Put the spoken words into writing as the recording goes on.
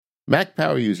Mac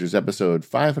Power Users, episode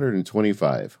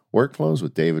 525, Workflows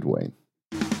with David Wayne.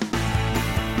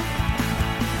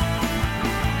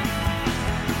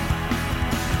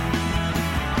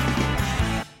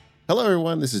 Hello,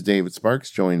 everyone. This is David Sparks,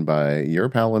 joined by your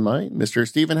pal and mine, Mr.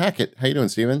 Stephen Hackett. How you doing,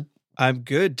 Stephen? I'm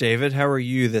good, David. How are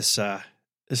you this,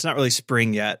 it's not really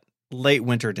spring yet, late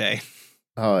winter day.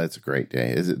 Oh, it's a great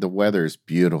day. The weather's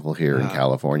beautiful here in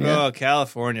California. Oh,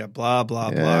 California, blah, blah,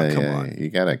 blah. Come on. You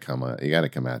gotta come out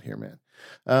here,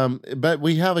 man. But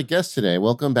we have a guest today.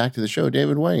 Welcome back to the show,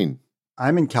 David Wayne.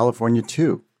 I'm in California,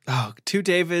 too. Oh, two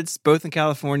Davids, both in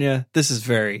California. This is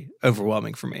very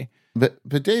overwhelming for me. But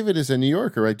David is a New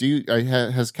Yorker, right?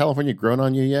 Has California grown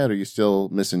on you yet, or are you still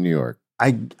missing New York?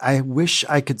 I wish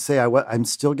I could say I'm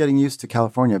still getting used to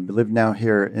California. I've lived now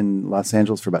here in Los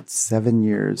Angeles for about 7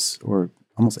 years, or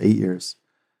almost 8 years.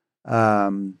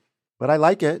 But I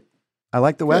like it. I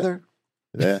like the weather.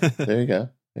 Yeah, there you go.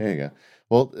 There you go.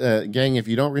 Well, gang, if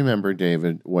you don't remember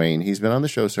David Wayne, he's been on the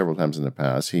show several times in the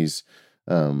past. He's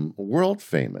world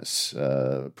famous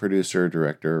producer,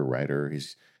 director, writer.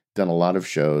 He's done a lot of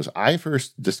shows. I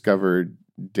first discovered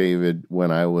David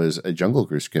when I was a Jungle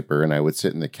Cruise skipper, and I would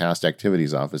sit in the cast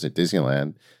activities office at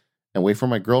Disneyland and wait for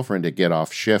my girlfriend to get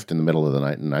off shift in the middle of the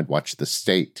night, and I'd watch The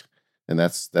State. And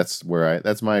that's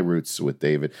my roots with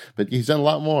David. But he's done a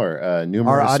lot more.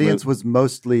 Our audience was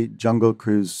mostly Jungle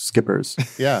Cruise skippers.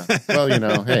 Yeah.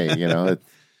 Well, hey,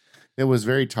 it was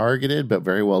very targeted, but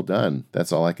very well done.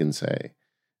 That's all I can say.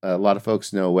 A lot of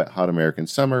folks know Wet Hot American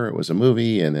Summer. It was a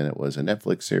movie, and then it was a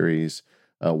Netflix series.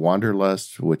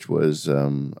 Wanderlust, which was,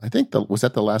 was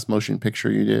that the last motion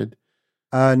picture you did?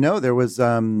 No, there was,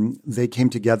 They Came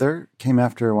Together, came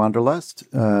after Wanderlust.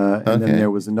 And then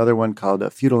there was another one called A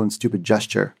Futile and Stupid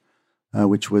Gesture,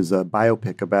 which was a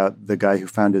biopic about the guy who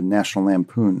founded National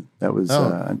Lampoon. That was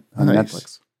on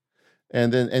Netflix.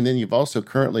 And then you've also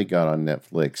currently got on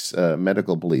Netflix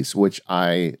Medical Police, which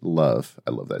I love.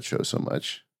 I love that show so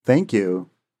much. Thank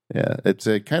you. Yeah, it's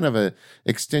a kind of a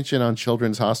extension on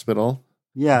Children's Hospital.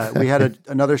 Yeah, we had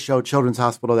another show, Children's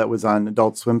Hospital, that was on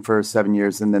Adult Swim for 7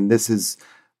 years. And then this is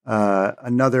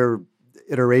another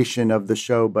iteration of the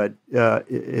show, but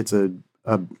it's a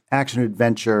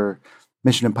action-adventure,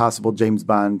 Mission Impossible, James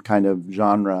Bond kind of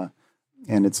genre.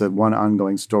 And it's one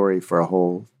ongoing story for a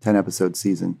whole 10-episode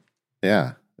season.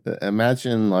 Yeah.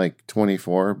 Imagine like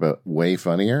 24, but way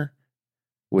funnier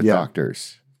with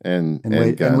doctors and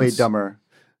guns. And way dumber.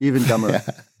 Even dumber.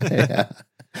 Yeah.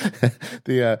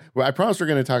 Well, I promise we're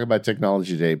going to talk about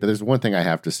technology today, but there's one thing I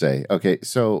have to say. Okay,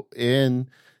 so in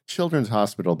Children's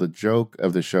Hospital, the joke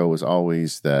of the show was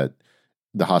always that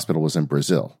the hospital was in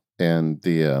Brazil, and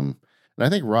and I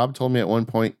think Rob told me at one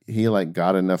point he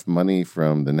got enough money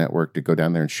from the network to go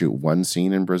down there and shoot one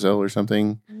scene in Brazil or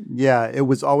something. Yeah, it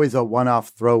was always a one-off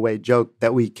throwaway joke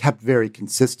that we kept very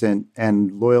consistent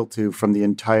and loyal to for the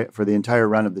entire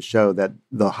run of the show. That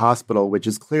the hospital, which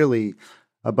is clearly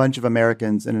a bunch of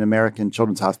Americans in an American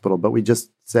children's hospital, but we just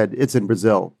said it's in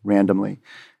Brazil randomly.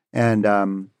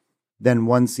 And then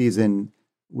one season,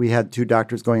 we had two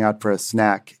doctors going out for a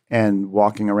snack and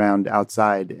walking around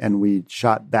outside, and we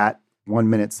shot that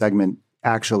 1-minute segment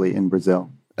actually in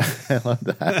Brazil. I love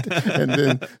that. And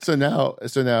then so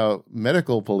now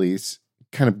Medical Police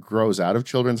kind of grows out of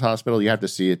Children's Hospital. You have to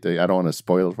see it. I don't want to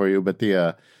spoil it for you, but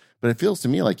but it feels to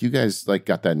me like you guys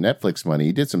got that Netflix money.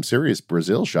 You did some serious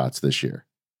Brazil shots this year.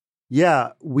 Yeah,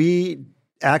 we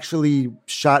actually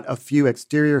shot a few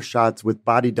exterior shots with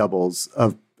body doubles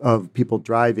of people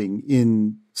driving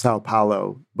in Sao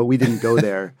Paulo, but we didn't go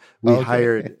there. We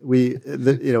hired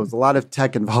it was a lot of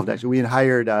tech involved. Actually, we had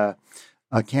hired a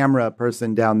camera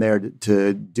person down there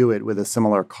to do it with a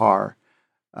similar car.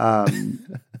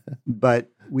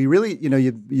 But we really,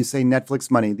 you say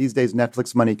Netflix money. These days,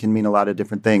 Netflix money can mean a lot of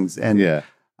different things. And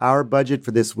our budget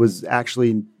for this was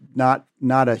actually not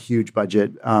a huge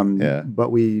budget, but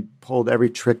we pulled every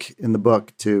trick in the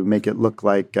book to make it look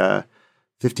like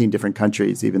 15 different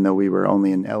countries, even though we were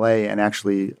only in LA, and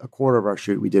actually a quarter of our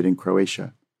shoot we did in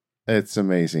Croatia. It's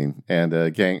amazing.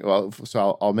 And gang, well,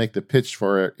 so I'll make the pitch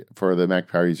for the Mac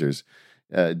Power Users.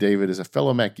 David is a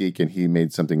fellow Mac geek, and he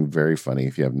made something very funny.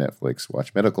 If you have Netflix,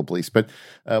 watch Medical Police. But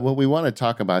what we want to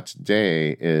talk about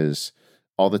today is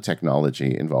all the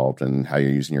technology involved and how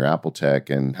you're using your Apple tech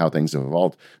and how things have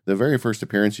evolved. The very first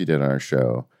appearance you did on our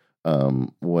show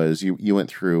was you went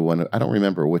through one. I don't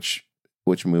remember which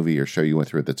movie or show you went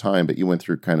through at the time, but you went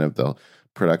through kind of the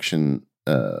production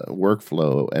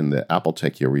workflow and the Apple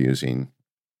tech you were using.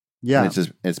 Yeah,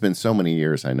 and it's been so many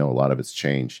years. I know a lot of it's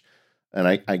changed. And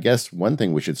I guess one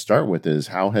thing we should start with is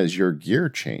how has your gear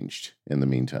changed in the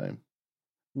meantime?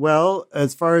 Well,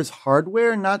 as far as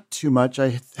hardware, not too much.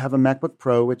 I have a MacBook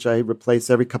Pro, which I replace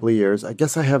every couple of years. I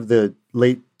guess I have the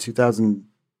late 2000.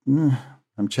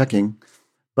 I'm checking,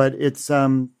 but it's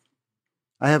I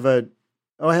have a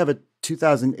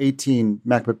 2018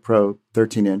 MacBook Pro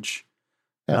 13-inch,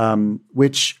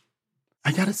 which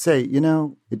I gotta say,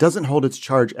 it doesn't hold its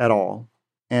charge at all.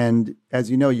 And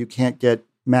as you know, you can't get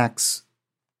Macs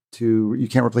you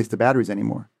can't replace the batteries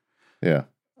anymore. Yeah.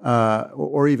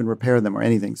 Or even repair them or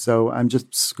anything. So I'm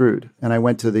just screwed. And I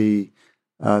went to the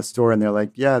store and they're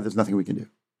like, yeah, there's nothing we can do.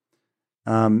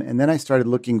 And then I started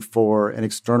looking for an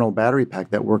external battery pack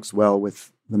that works well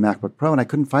with the MacBook Pro, and I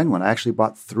couldn't find one. I actually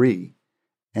bought 3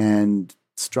 and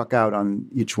struck out on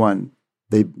each one.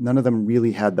 None of them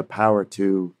really had the power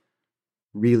to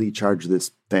really charge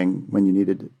this thing when you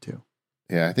needed it to.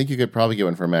 Yeah, I think you could probably get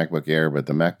one for MacBook Air, but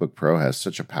the MacBook Pro has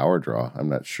such a power draw. I'm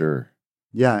not sure.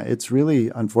 Yeah, it's really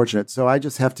unfortunate. So I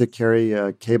just have to carry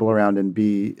a cable around and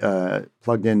be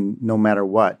plugged in no matter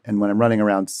what. And when I'm running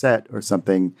around set or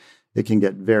something, it can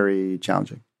get very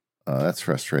challenging. That's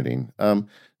frustrating.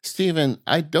 Stephen,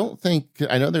 I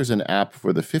know there's an app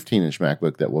for the 15-inch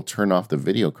MacBook that will turn off the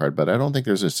video card, but I don't think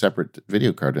there's a separate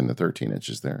video card in the 13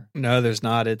 inches there. No, there's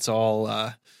not. It's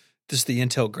all just the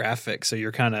Intel graphics. So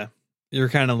you're kind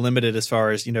of limited as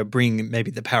far as, bringing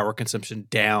maybe the power consumption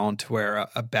down to where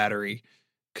a battery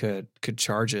could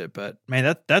charge it. But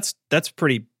man, that's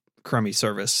pretty crummy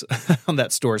service on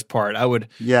that store's part. I would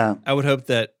hope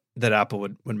that Apple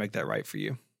would make that right for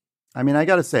you. I mean, I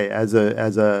got to say, as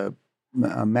a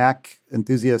Mac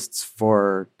enthusiast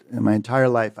for my entire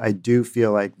life, I do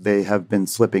feel like they have been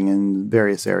slipping in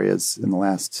various areas in the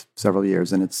last several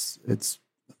years, and it's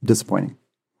disappointing.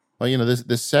 Well,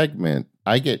 this segment,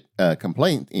 I get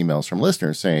complaint emails from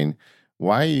listeners saying,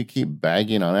 why do you keep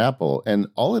bagging on Apple? And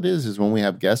all it is when we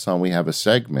have guests on, we have a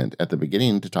segment at the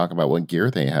beginning to talk about what gear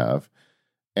they have.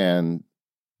 And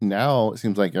now it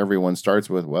seems like everyone starts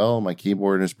with, well, my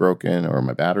keyboard is broken or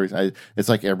my batteries. It's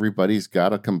like everybody's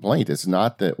got a complaint. It's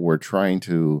not that we're trying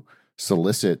to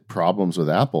solicit problems with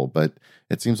Apple, but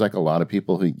it seems like a lot of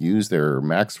people who use their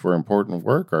Macs for important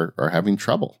work are having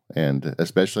trouble, and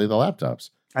especially the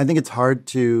laptops. I think it's hard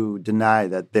to deny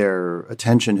that their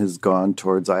attention has gone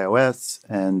towards iOS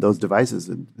and those devices.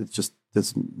 It's just,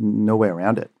 there's no way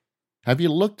around it. Have you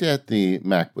looked at the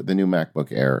new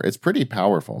MacBook Air? It's pretty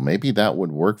powerful. Maybe that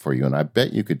would work for you, and I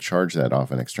bet you could charge that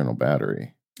off an external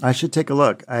battery. I should take a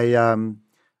look. I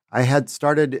had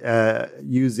started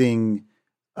using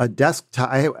a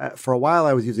desktop. For a while,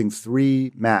 I was using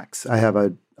 3 Macs. I have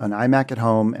an iMac at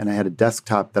home, and I had a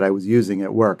desktop that I was using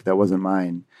at work that wasn't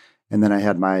mine. And then I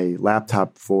had my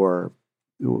laptop for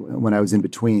when I was in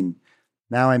between.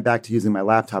 Now I'm back to using my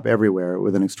laptop everywhere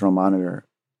with an external monitor.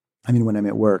 I mean, when I'm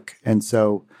at work. And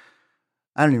so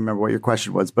I don't even remember what your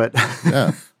question was, but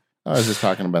yeah, I was just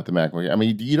talking about the MacBook. I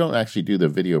mean, you don't actually do the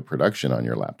video production on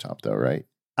your laptop though, right?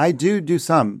 I do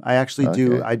some. I actually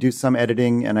do. I do some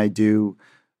editing, and I do,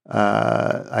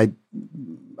 I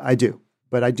do,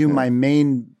 but I do my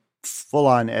main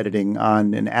full-on editing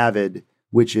on an Avid,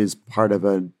 which is part of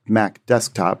a Mac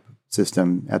desktop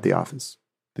system at the office.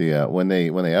 When they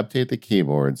update the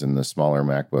keyboards in the smaller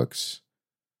MacBooks,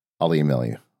 I'll email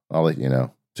you. I'll let you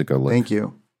know to go look. Thank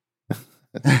you.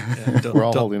 We're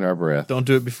all holding our breath. Don't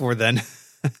do it before then.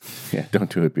 Yeah, don't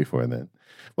do it before then.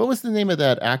 What was the name of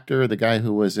that actor? The guy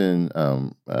who was in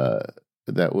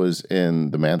that was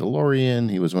in The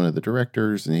Mandalorian. He was one of the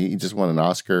directors, and he just won an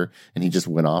Oscar, and he just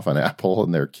went off on Apple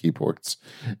and their keyboards.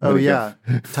 Oh yeah,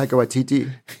 Taika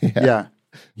Waititi. Yeah,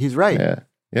 he's right.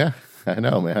 Yeah, I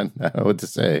know, man. I don't know what to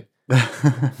say.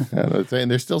 And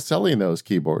they're still selling those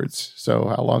keyboards. So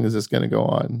how long is this going to go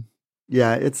on?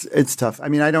 Yeah, it's tough. I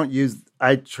mean,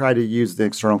 I try to use the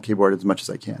external keyboard as much as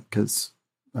I can because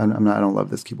I don't love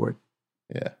this keyboard.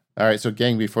 Yeah. All right. So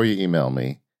gang, before you email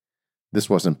me, this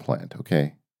wasn't planned.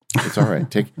 Okay. It's all right.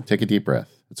 Take a deep breath.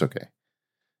 It's okay.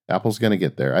 Apple's going to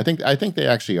get there. I think they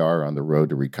actually are on the road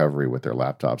to recovery with their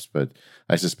laptops, but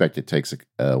I suspect it takes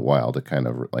a while to kind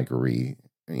of like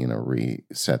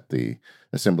reset the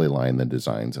assembly line, the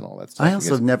designs, and all that stuff. I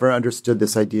also never understood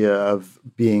this idea of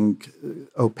being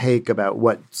opaque about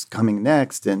what's coming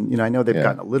next. And, I know they've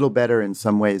gotten a little better in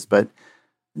some ways, but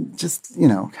just,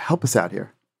 help us out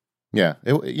here. Yeah.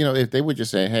 If they would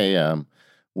just say, hey,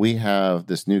 we have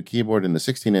this new keyboard and the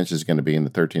 16 inch is going to be in the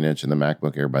 13 inch in the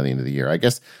MacBook Air by the end of the year. I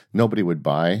guess nobody would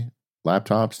buy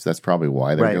laptops. That's probably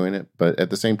why they're doing it. But at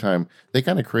the same time, they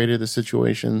kind of created the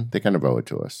situation. They kind of owe it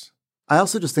to us. I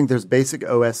also just think there's basic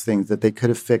OS things that they could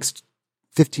have fixed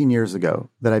 15 years ago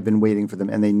that I've been waiting for them,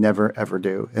 and they never, ever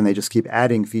do. And they just keep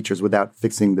adding features without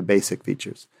fixing the basic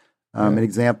features. An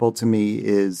example to me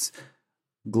is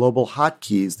global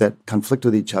hotkeys that conflict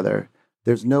with each other.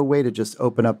 There's no way to just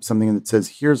open up something that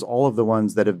says, here's all of the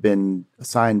ones that have been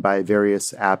assigned by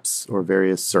various apps or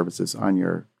various services on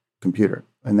your computer.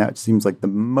 And that seems like the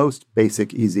most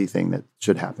basic, easy thing that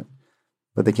should happen.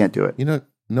 But they can't do it. You know,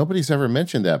 nobody's ever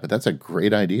mentioned that, but that's a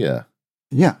great idea.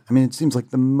 Yeah. I mean, it seems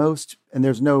like the most, and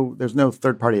there's no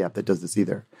third-party app that does this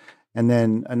either. And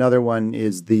then another one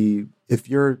is if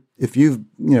you've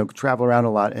travel around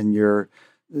a lot and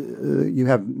you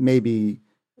have maybe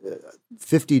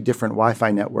 50 different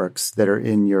Wi-Fi networks that are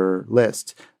in your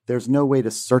list, there's no way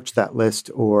to search that list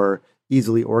or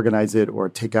easily organize it or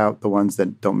take out the ones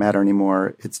that don't matter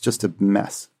anymore. It's just a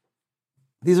mess.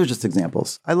 These are just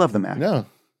examples. I love the Mac. No,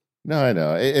 I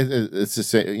know. It's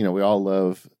just, we all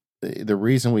love. The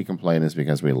reason we complain is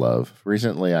because we love.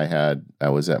 Recently, I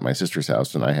was at my sister's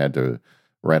house and I had to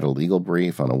write a legal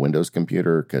brief on a Windows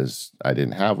computer because I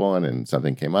didn't have one and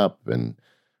something came up and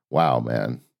wow,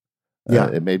 man.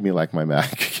 It made me like my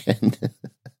Mac again.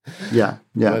 Yeah.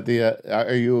 But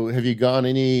have you gone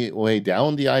any way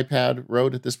down the iPad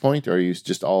road at this point, or are you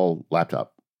just all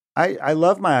laptop? I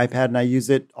love my iPad and I use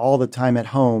it all the time at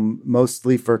home,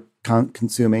 mostly for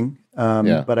consuming.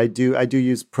 But I do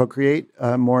use Procreate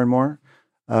more and more,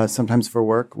 sometimes for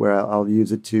work, where I'll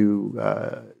use it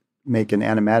to make an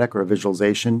animatic or a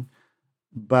visualization.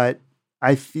 But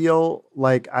I feel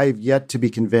like I've yet to be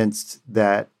convinced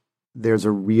that there's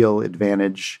a real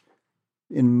advantage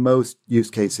in most use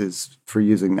cases for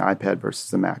using the iPad versus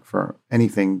the Mac for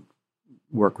anything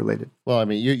work related. Well, I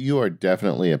mean, you are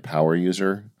definitely a power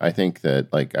user. I think that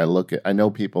I know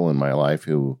people in my life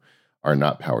who are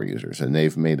not power users and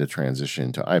they've made a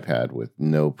transition to iPad with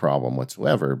no problem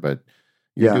whatsoever, but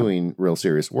you're doing real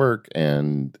serious work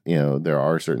and, there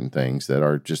are certain things that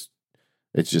are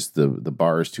it's just the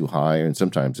bar is too high and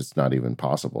sometimes it's not even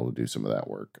possible to do some of that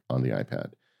work on the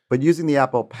iPad. But using the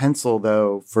Apple Pencil,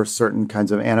 though, for certain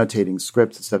kinds of annotating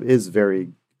scripts and stuff is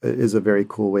a very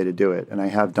cool way to do it. And I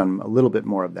have done a little bit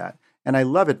more of that. And I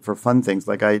love it for fun things.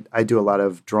 Like I do a lot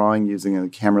of drawing using the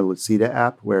Camera Lucida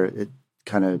app where it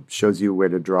kind of shows you where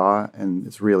to draw. And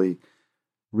it's really,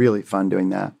 really fun doing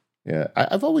that. Yeah,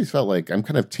 I've always felt like I'm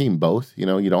kind of team both. You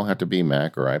don't have to be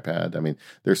Mac or iPad. I mean,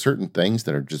 there's certain things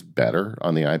that are just better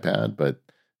on the iPad, but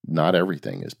not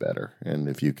everything is better. And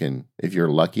if you're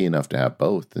lucky enough to have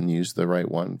both, then use the right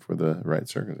one for the right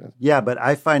circumstance. Yeah, but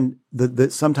I find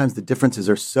that sometimes the differences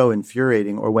are so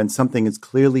infuriating, or when something is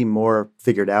clearly more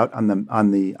figured out on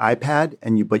the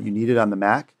iPad but you need it on the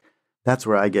Mac, that's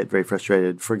where I get very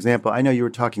frustrated. For example, I know you were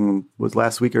talking, was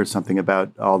last week or something,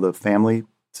 about all the family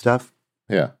stuff.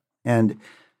 Yeah. And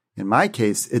in my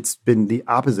case, it's been the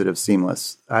opposite of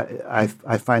seamless. I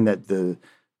find that the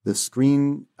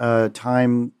screen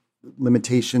time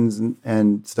limitations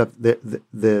and stuff,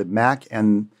 the Mac,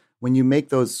 and when you make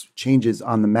those changes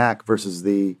on the Mac versus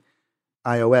the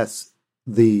iOS,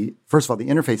 first of all, the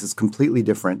interface is completely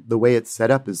different. The way it's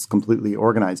set up is completely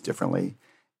organized differently,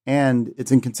 and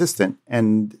it's inconsistent,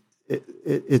 and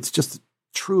it's just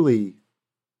truly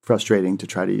frustrating to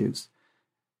try to use.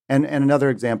 And another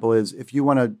example is if you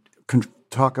want to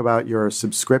talk about your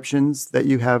subscriptions that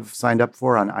you have signed up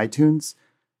for on iTunes,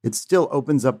 it still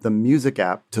opens up the music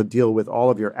app to deal with all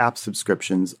of your app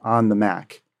subscriptions on the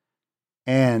Mac.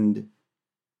 And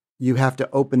you have to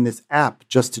open this app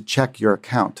just to check your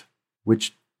account,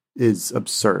 which is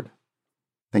absurd.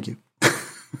 Thank you.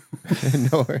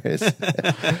 No worries.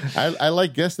 I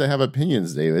like guests that have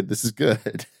opinions, David. This is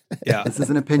good. Yeah. This is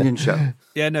an opinion show.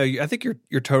 Yeah, no, I think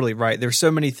you're totally right. There's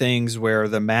so many things where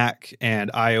the Mac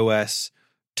and iOS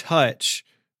touch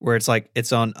where it's like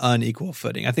it's on unequal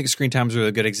footing. I think screen time is a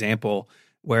really good example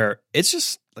where it's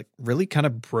just like really kind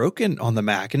of broken on the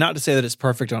Mac. And not to say that it's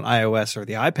perfect on iOS or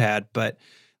the iPad, but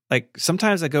like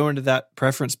sometimes I go into that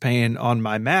preference pane on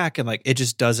my Mac and like it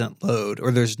just doesn't load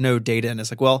or there's no data. And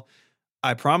it's like, well,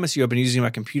 I promise you I've been using my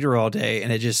computer all day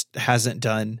and it just hasn't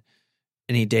done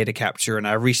any data capture, and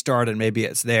I restart and maybe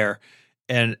it's there.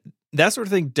 And that sort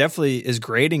of thing definitely is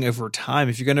grading over time.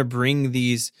 If you're going to bring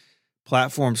these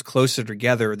platforms closer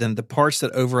together, then the parts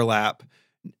that overlap,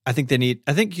 I think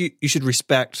you should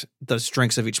respect the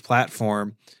strengths of each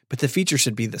platform, but the features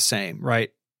should be the same,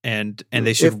 right? And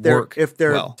they should work if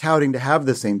they're well. touting to have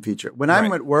the same feature. When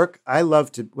I'm at work, I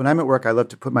love to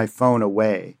put my phone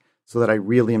away so that I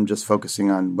really am just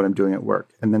focusing on what I'm doing at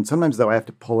work. And then sometimes though I have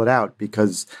to pull it out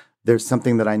because there's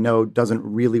something that I know doesn't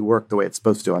really work the way it's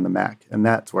supposed to on the Mac. And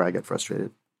that's where I get frustrated.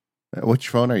 Which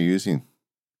phone are you using?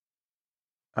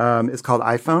 It's called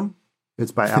iPhone.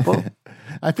 It's by Apple.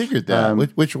 I figured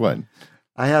that. Which one?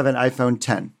 I have an iPhone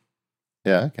 10.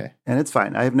 Yeah, okay. And it's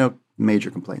fine. I have no major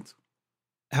complaints.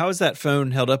 How has that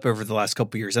phone held up over the last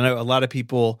couple of years? I know a lot of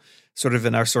people sort of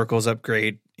in our circles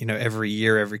upgrade, every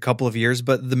year, every couple of years,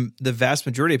 but the vast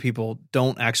majority of people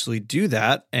don't actually do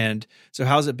that. And so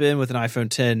how's it been with an iPhone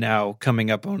 10 now coming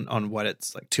up on what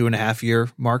it's like 2.5 year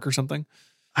mark or something?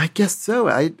 I guess so.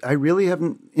 I really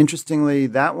haven't, interestingly,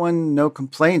 that one, no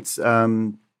complaints.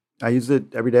 I use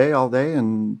it every day, all day,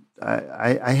 and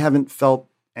I haven't felt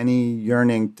any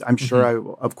yearning. I'm sure I,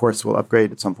 of course, will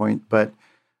upgrade at some point, but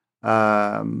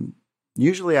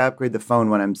usually I upgrade the phone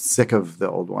when I'm sick of the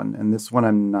old one, and this one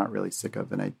I'm not really sick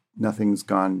of, and nothing's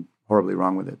gone horribly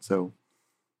wrong with it. So,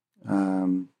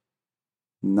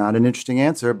 not an interesting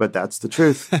answer, but that's the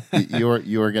truth.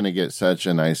 You're going to get such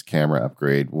a nice camera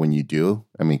upgrade when you do.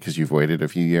 I mean, because you've waited a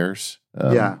few years.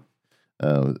 Yeah.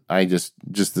 I just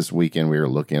this weekend we were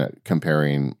looking at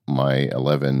comparing my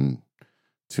 11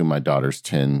 to my daughter's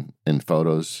 10 in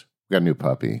photos. We got a new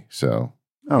puppy, so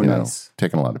nice.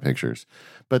 Taking a lot of pictures.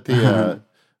 But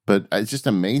but it's just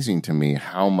amazing to me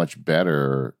how much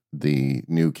better the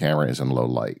new camera is in low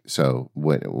light. So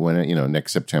when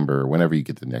next September, whenever you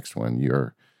get the next one,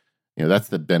 that's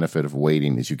the benefit of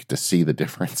waiting, is you get to see the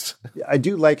difference. I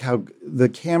do like how the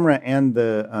camera and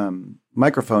the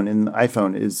microphone in the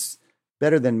iPhone is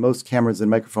better than most cameras and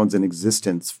microphones in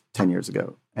existence 10 years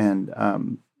ago. And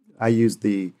I use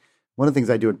one of the things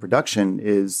I do in production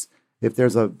is if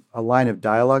there's a line of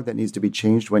dialogue that needs to be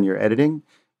changed when you're editing,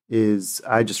 is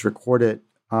I just record it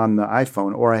on the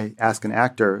iPhone, or I ask an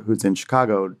actor who's in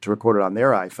Chicago to record it on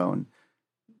their iPhone.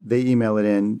 They email it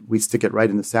in, we stick it right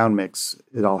in the sound mix.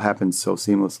 It all happens so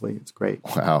seamlessly. It's great.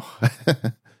 Wow.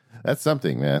 That's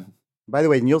something, man. By the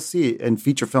way, and you'll see in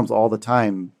feature films all the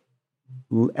time,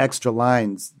 extra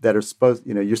lines that are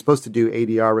you're supposed to do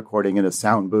ADR recording in a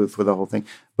sound booth with the whole thing.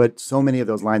 But so many of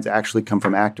those lines actually come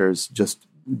from actors just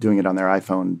doing it on their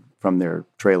iPhone from their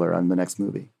trailer on the next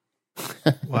movie.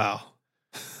 Wow.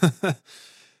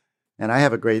 And I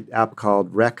have a great app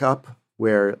called RecUp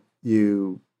where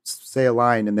you say a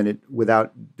line and then it,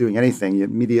 without doing anything, it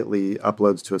immediately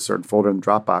uploads to a certain folder in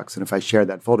Dropbox. And if I share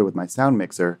that folder with my sound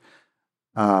mixer,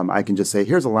 I can just say,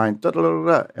 here's a line, da, da, da, da,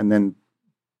 da, and then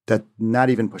that, not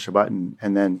even push a button,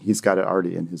 and then he's got it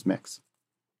already in his mix.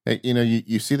 Hey,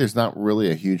 you see there's not really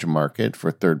a huge market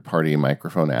for third-party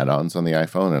microphone add-ons on the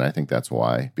iPhone, and I think that's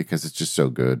why, because it's just so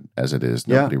good as it is.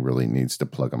 Nobody really needs to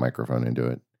plug a microphone into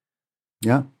it.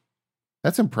 Yeah.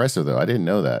 That's impressive, though. I didn't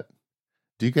know that.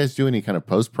 Do you guys do any kind of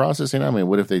post-processing? I mean,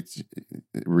 what if they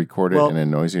record it in a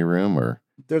noisy room? Or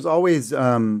there's always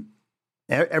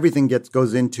everything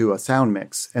goes into a sound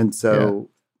mix, and so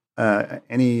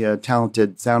any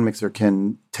talented sound mixer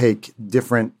can take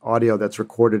different audio that's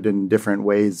recorded in different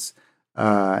ways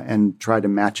and try to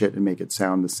match it and make it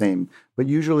sound the same. But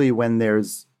usually, when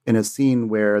there's in a scene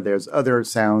where there's other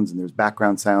sounds and there's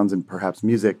background sounds and perhaps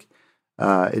music,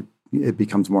 it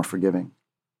becomes more forgiving.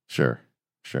 Sure.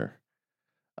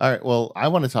 All right. Well, I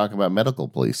want to talk about Medical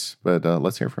Police, but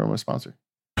let's hear from a sponsor.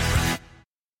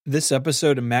 This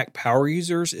episode of Mac Power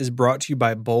Users is brought to you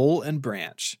by Boll and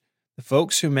Branch, the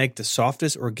folks who make the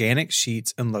softest organic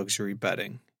sheets and luxury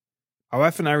bedding. My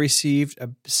wife and I received a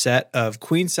set of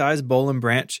queen-size Boll and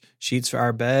Branch sheets for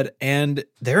our bed, and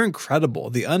they're incredible.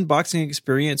 The unboxing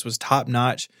experience was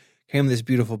top-notch. Came in this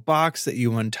beautiful box that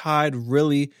you untied,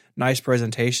 really nice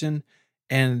presentation.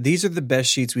 And these are the best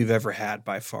sheets we've ever had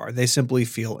by far. They simply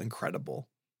feel incredible.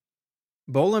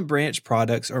 Boll and Branch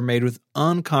products are made with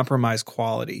uncompromised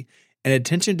quality, and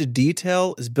attention to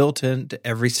detail is built into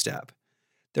every step.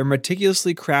 They're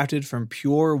meticulously crafted from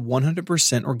pure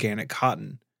 100% organic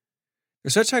cotton. They're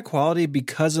such high quality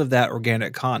because of that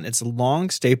organic cotton. It's long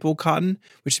staple cotton,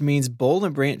 which means Boll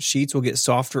and Branch sheets will get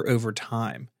softer over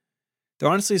time. They're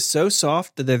honestly so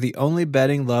soft that they're the only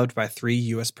bedding loved by 3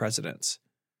 U.S. presidents.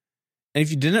 And if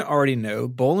you didn't already know,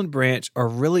 Boll and Branch are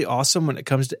really awesome when it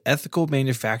comes to ethical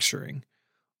manufacturing.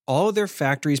 All of their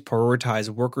factories prioritize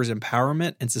workers'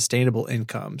 empowerment and sustainable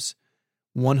incomes.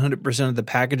 100% of the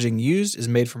packaging used is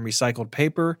made from recycled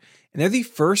paper, and they're the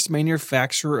first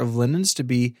manufacturer of linens to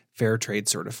be fair trade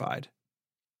certified.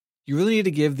 You really need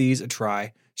to give these a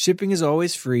try. Shipping is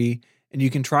always free, and you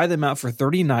can try them out for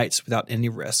 30 nights without any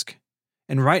risk.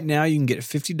 And right now you can get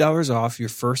 $50 off your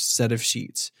first set of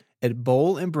sheets at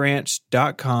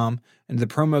bollandbranch.com and the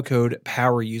promo code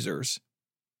POWERUSERS.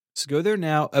 So go there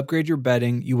now, upgrade your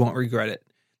bedding, you won't regret it.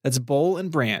 That's Boll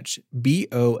and Branch,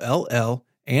 BOLL,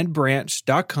 and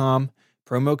branch.com,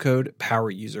 promo code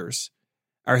POWERUSERS.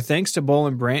 Our thanks to Boll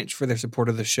and Branch for their support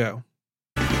of the show.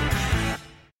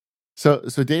 So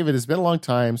David, it's been a long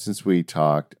time since we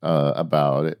talked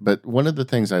about it, but one of the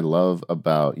things I love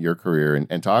about your career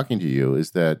and talking to you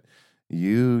is that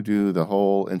you do the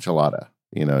whole enchilada.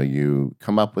 You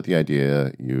come up with the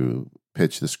idea, you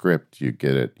pitch the script, you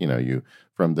get it, you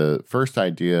from the first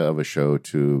idea of a show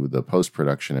to the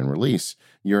post-production and release,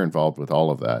 you're involved with all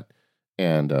of that.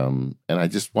 And I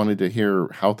just wanted to hear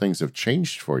how things have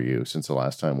changed for you since the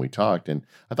last time we talked. And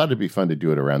I thought it'd be fun to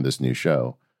do it around this new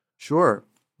show. Sure.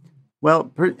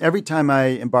 Well, every time I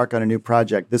embark on a new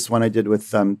project, this one I did with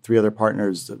 3 other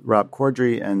partners, Rob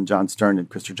Corddry and John Stern and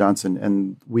Krister Johnson,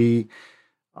 and we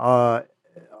are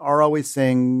always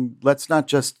saying, let's not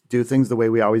just do things the way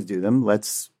we always do them.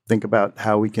 Let's think about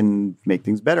how we can make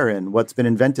things better and what's been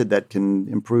invented that can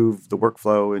improve the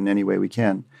workflow in any way we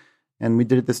can. And we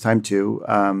did it this time too.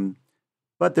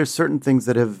 But there's certain things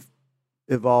that have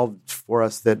evolved for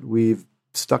us that we've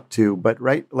stuck to. But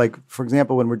like, for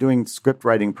example, when we're doing script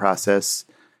writing process,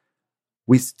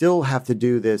 we still have to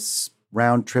do this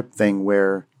round trip thing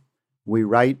where we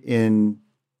write in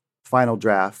Final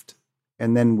Draft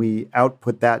and then we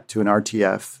output that to an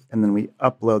RTF and then we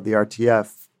upload the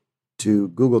RTF to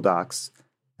Google Docs.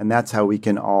 And that's how we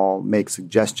can all make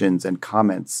suggestions and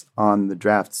comments on the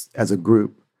drafts as a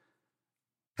group.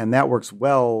 And that works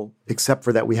well, except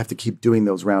for that we have to keep doing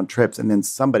those round trips. And then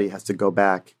somebody has to go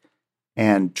back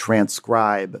and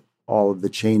transcribe all of the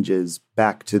changes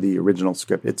back to the original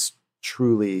script. It's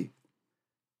truly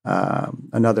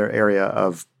another area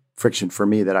of friction for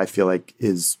me that I feel like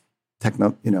is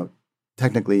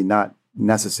technically not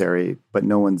necessary, but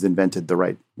no one's invented the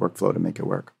right workflow to make it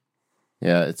work.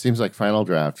 Yeah, it seems like Final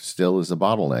Draft still is a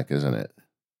bottleneck, isn't it?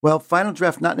 Well, Final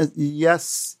Draft,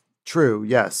 yes. True.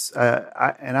 Yes.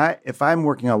 If I'm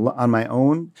working on my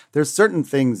own, there's certain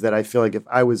things that I feel like if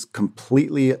I was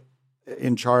completely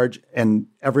in charge and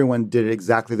everyone did it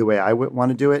exactly the way I would want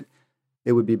to do it,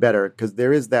 it would be better. Because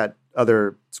there is that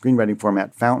other screenwriting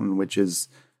format, Fountain, which is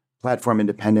platform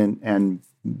independent and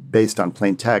based on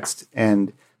plain text.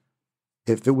 And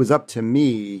if it was up to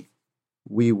me,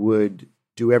 we would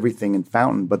do everything in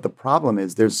Fountain. But the problem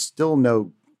is there's still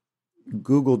no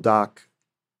Google Doc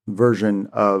version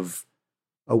of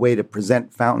a way to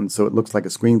present Fountain so it looks like a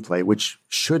screenplay, which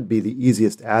should be the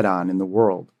easiest add-on in the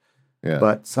world. Yeah.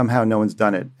 But somehow no one's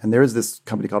done it. And there is this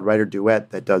company called Writer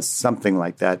Duet that does something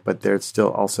like that, but they're still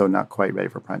also not quite ready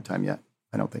for prime time yet,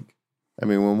 I don't think. I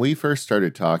mean, when we first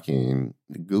started talking,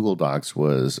 Google Docs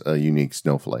was a unique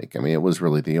snowflake. I mean, it was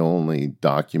really the only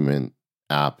document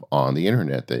app on the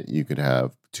internet that you could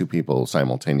have 2 people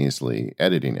simultaneously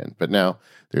editing in. But now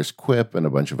there's Quip and a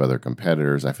bunch of other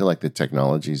competitors. I feel like the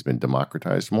technology's been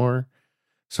democratized more.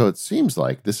 So it seems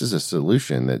like this is a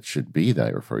solution that should be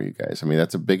there for you guys. I mean,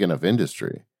 that's a big enough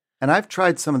industry. And I've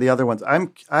tried some of the other ones.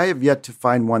 I have yet to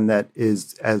find one that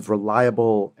is as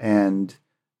reliable and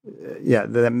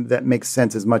that makes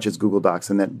sense as much as Google Docs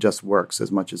and that just works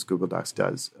as much as Google Docs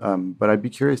does. But I'd be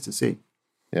curious to see.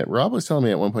 Yeah, Rob was telling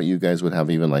me at one point you guys would have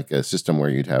even like a system where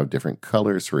you'd have different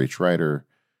colors for each writer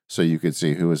so you could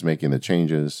see who was making the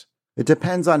changes. It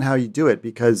depends on how you do it,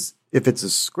 because if it's a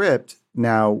script,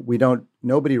 now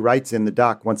nobody writes in the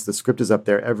doc once the script is up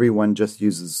there. Everyone just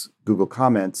uses Google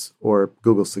Comments or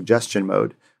Google Suggestion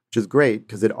mode, which is great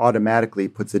because it automatically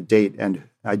puts a date and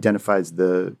identifies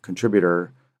the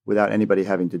contributor without anybody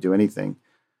having to do anything.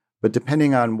 But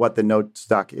depending on what the notes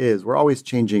doc is, we're always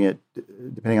changing it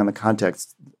depending on the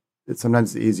context. It's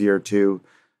sometimes easier to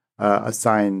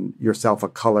assign yourself a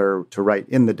color to write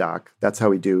in the doc. That's how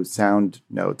we do sound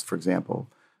notes, for example.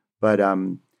 But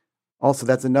also,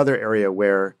 that's another area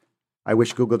where I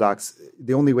wish Google Docs,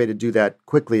 the only way to do that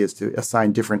quickly is to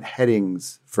assign different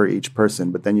headings for each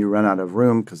person. But then you run out of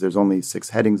room because there's only 6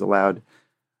 headings allowed.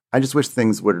 I just wish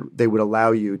they would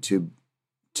allow you to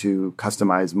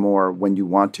customize more when you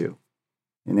want to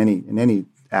in any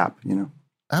app,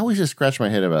 I always just scratch my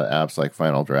head about apps like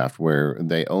Final Draft where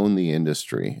they own the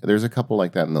industry. There's a couple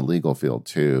like that in the legal field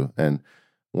too. And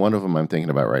one of them I'm thinking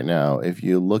about right now, if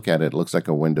you look at it, it looks like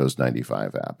a Windows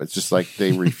 95 app. It's just like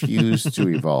they refuse to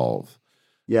evolve.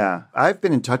 Yeah. I've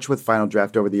been in touch with Final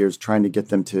Draft over the years trying to get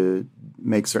them to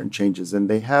make certain changes. And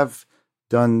they have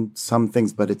done some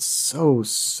things, but it's so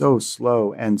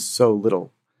slow and so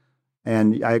little.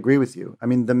 And I agree with you. I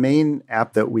mean, the main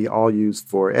app that we all use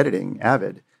for editing,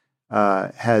 Avid,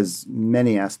 has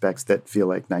many aspects that feel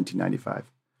like 1995.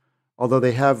 Although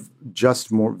they have just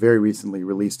very recently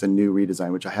released a new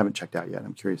redesign, which I haven't checked out yet.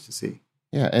 I'm curious to see.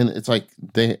 Yeah, and it's like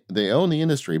they own the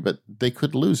industry, but they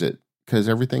could lose it because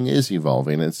everything is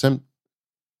evolving. And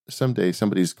someday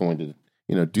somebody's going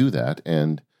to do that,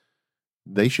 and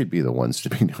they should be the ones to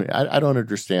be doing it. I don't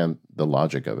understand the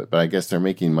logic of it, but I guess they're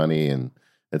making money, and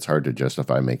it's hard to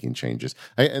justify making changes.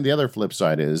 And the other flip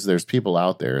side is there's people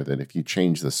out there that if you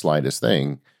change the slightest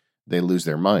thing, they lose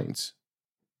their minds.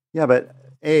 Yeah, but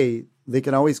they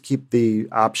can always keep the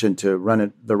option to run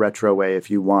it the retro way if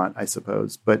you want, I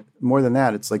suppose. But more than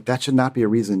that, it's like that should not be a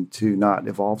reason to not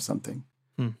evolve something.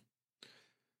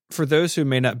 For those who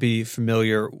may not be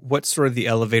familiar, what's sort of the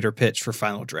elevator pitch for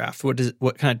Final Draft?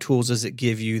 What kind of tools does it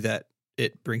give you that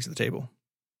it brings to the table?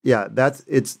 Yeah,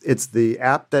 it's the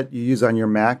app that you use on your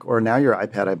Mac or now your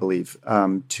iPad, I believe.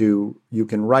 You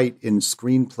can write in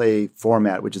screenplay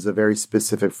format, which is a very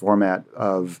specific format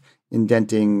of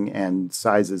indenting and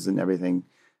sizes and everything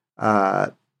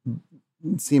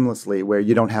seamlessly, where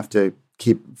you don't have to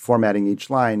keep formatting each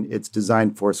line. It's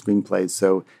designed for screenplays,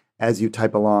 so as you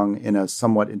type along in a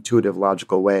somewhat intuitive,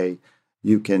 logical way,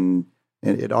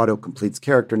 it auto completes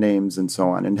character names and so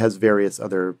on, and has various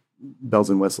other bells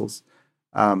and whistles.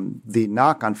 The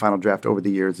knock on Final Draft over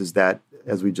the years is that,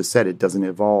 as we just said, it doesn't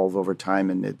evolve over time,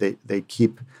 and they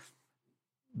keep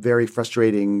very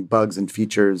frustrating bugs and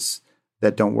features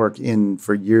that don't work in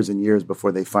for years and years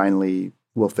before they finally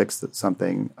will fix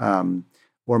something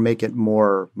or make it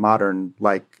more modern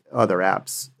like other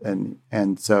apps.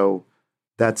 And so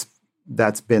that's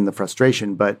been the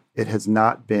frustration, but it has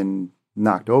not been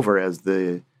knocked over as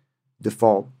the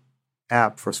default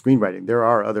app for screenwriting. There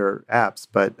are other apps,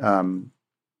 but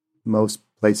most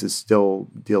places still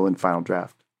deal in Final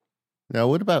Draft. Now,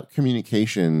 what about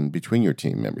communication between your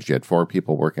team members? You had 4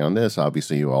 people working on this.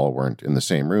 Obviously, you all weren't in the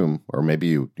same room, or maybe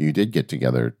you did get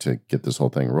together to get this whole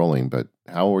thing rolling, but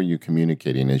how were you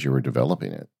communicating as you were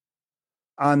developing it?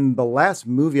 On the last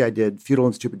movie I did, Futile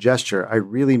and Stupid Gesture, I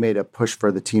really made a push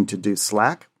for the team to do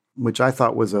Slack, which I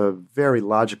thought was a very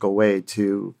logical way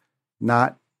to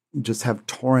not just have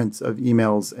torrents of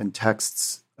emails and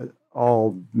texts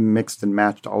all mixed and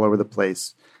matched all over the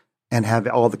place, and have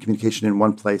all the communication in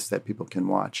one place that people can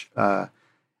watch.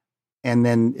 And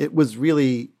then it was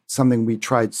really something we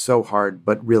tried so hard,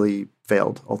 but really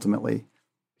failed ultimately,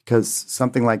 because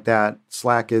something like that,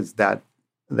 Slack is that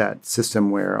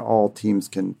system where all teams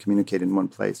can communicate in one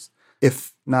place.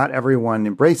 If not everyone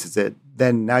embraces it,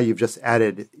 then now you've just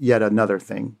added yet another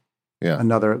thing. Yeah.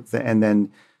 And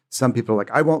then some people are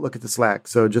like, I won't look at the Slack,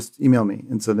 so just email me.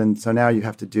 And so now you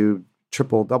have to do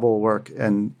triple, double work,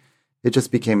 and it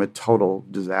just became a total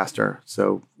disaster.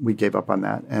 So we gave up on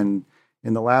that. And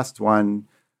in the last one,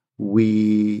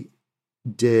 we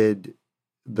did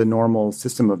the normal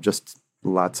system of just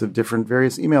lots of different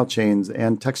various email chains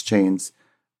and text chains.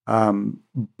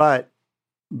 But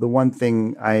the one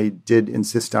thing I did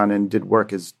insist on and did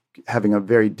work is having a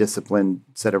very disciplined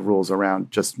set of rules around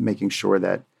just making sure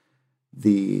that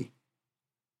the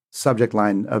subject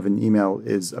line of an email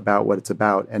is about what it's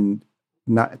about, and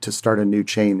not to start a new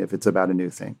chain if it's about a new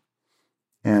thing.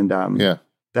 And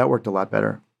that worked a lot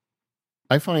better.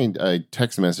 I find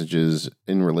text messages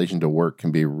in relation to work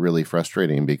can be really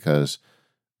frustrating because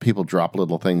people drop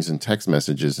little things in text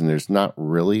messages and there's not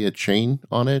really a chain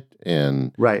on it.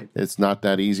 And right. It's not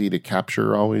that easy to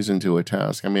capture always into a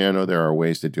task. I mean, I know there are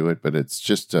ways to do it, but it's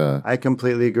just... I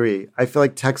completely agree. I feel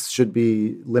like text should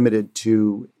be limited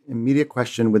to immediate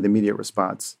question with immediate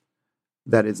response.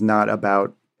 That is not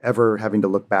about ever having to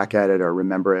look back at it or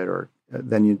remember it, or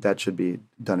that should be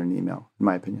done in email, in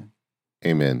my opinion.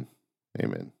 Amen.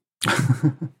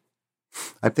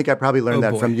 I think I probably learned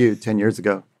that from you 10 years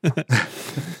ago.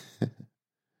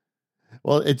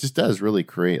 Well, it just does really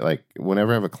create, like,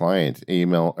 whenever I have a client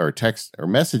email or text or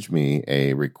message me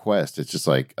a request, it's just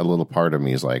like a little part of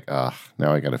me is like, now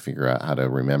I got to figure out how to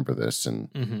remember this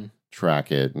and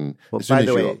track it. And well, by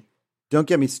the way, don't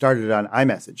get me started on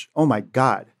iMessage. Oh my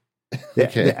God.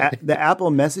 The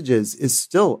Apple Messages is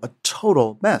still a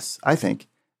total mess, I think.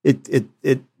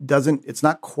 It's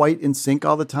not quite in sync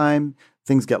all the time.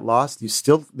 Things get lost.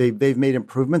 They've made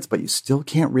improvements, but you still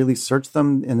can't really search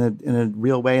them in a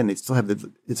real way. And they still have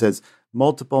it says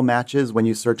multiple matches when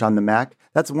you search on the Mac.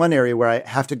 That's one area where I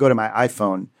have to go to my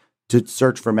iPhone to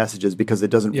search for messages because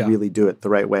it doesn't really do it the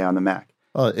right way on the Mac.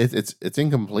 Oh, it's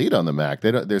incomplete on the Mac.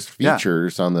 There's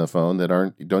features on the phone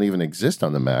that don't even exist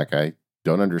on the Mac. I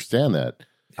don't understand that.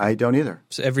 I don't either.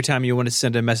 So every time you want to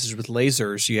send a message with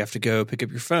lasers, you have to go pick up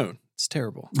your phone. It's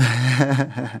terrible.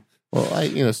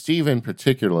 Well, Steven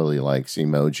particularly likes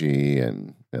emoji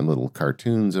and little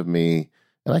cartoons of me,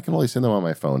 and I can only send them on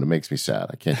my phone. It makes me sad.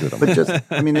 I can't do it on my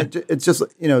phone. It's just,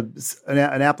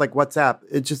 an app like WhatsApp,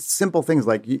 it's just simple things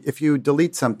like if you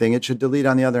delete something, it should delete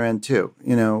on the other end too.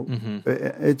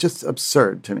 It's just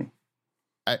absurd to me.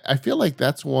 I feel like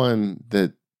that's one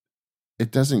that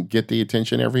it doesn't get the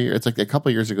attention every year. It's like a couple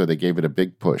of years ago, they gave it a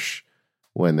big push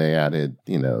when they added,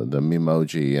 the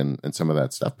Memoji and some of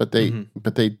that stuff, but they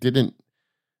didn't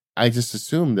I just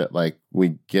assumed that like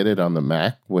we get it on the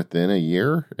Mac within a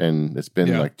year, and it's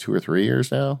been like 2 or 3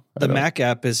 years now. The Mac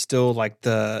app is still like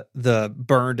the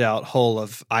burned out hull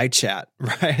of iChat,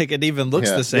 right? Like it even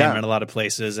looks the same in a lot of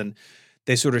places, and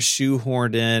they sort of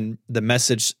shoehorned in the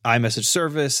iMessage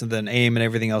service, and then AIM and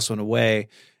everything else went away.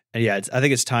 And I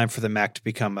think it's time for the Mac to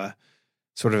become a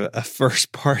sort of a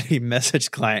first party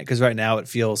message client, because right now it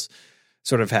feels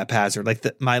sort of haphazard. Like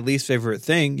my least favorite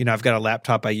thing, I've got a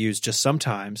laptop I use just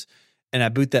sometimes, and I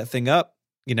boot that thing up,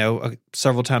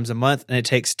 several times a month, and it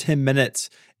takes 10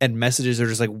 minutes and messages are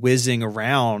just like whizzing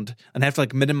around, and I have to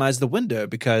like minimize the window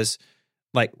because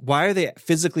like, why are they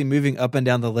physically moving up and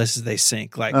down the list as they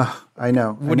sync? Like, I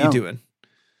know. What are you doing?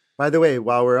 By the way,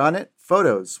 while we're on it,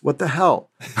 photos. What the hell?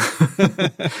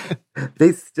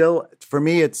 For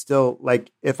me, it's still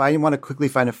like, if I want to quickly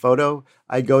find a photo,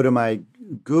 I go to my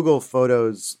Google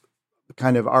Photos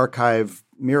kind of archive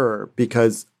mirror,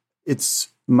 because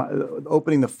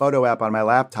opening the photo app on my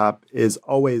laptop is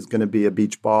always going to be a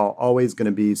beach ball, always going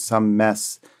to be some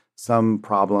mess, some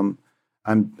problem.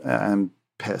 I'm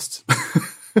pissed.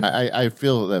 I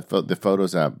feel that the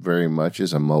Photos app very much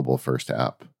is a mobile first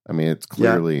app. I mean, it's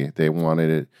clearly they wanted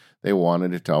it. They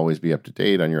wanted it to always be up to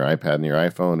date on your iPad and your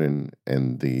iPhone,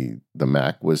 and the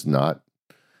Mac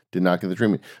did not get the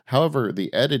dream. However,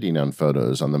 the editing on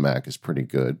photos on the Mac is pretty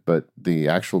good, but the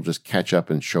actual just catch up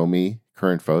and show me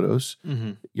current photos,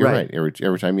 you're right.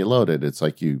 Every time you load it, it's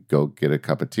like you go get a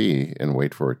cup of tea and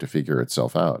wait for it to figure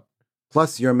itself out.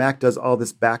 Plus, your Mac does all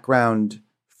this background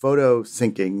photo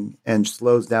syncing and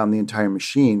slows down the entire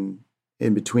machine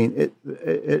in between it,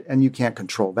 and you can't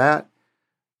control that.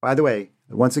 By the way,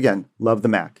 once again, love the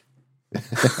Mac.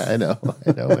 I know,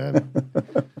 man.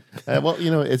 Well,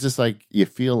 it's just like you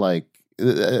feel like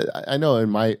I know.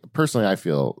 I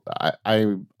feel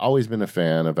I've always been a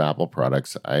fan of Apple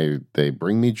products. They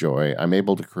bring me joy. I'm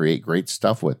able to create great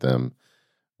stuff with them,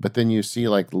 but then you see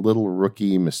like little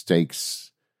rookie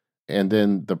mistakes, and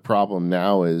then the problem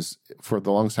now is, for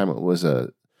the longest time it was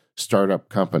a startup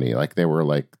company, like they were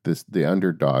like the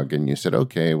underdog, and you said,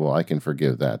 okay, well, I can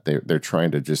forgive that. They're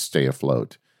trying to just stay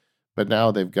afloat. But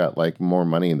now they've got like more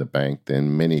money in the bank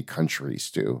than many countries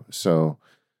do. So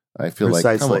I feel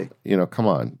Precisely. like, come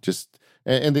on, just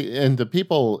and the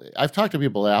people, I've talked to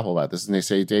people at Apple about this, and they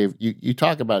say, Dave, you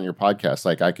talk about in your podcast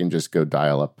like I can just go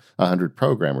dial up 100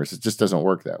 programmers. It just doesn't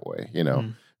work that way,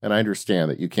 And I understand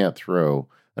that you can't throw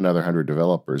another 100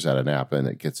 developers at an app and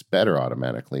it gets better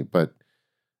automatically. But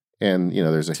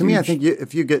there's a me, I think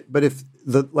if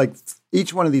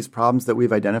each one of these problems that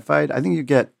we've identified, I think you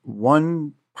get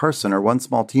one person or one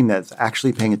small team that's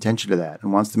actually paying attention to that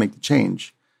and wants to make the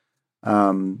change.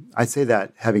 I say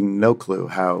that having no clue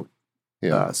how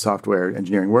software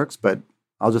engineering works, but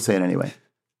I'll just say it anyway.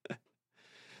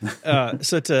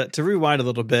 So to rewind a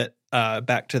little bit,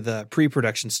 back to the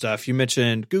pre-production stuff, you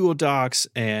mentioned Google Docs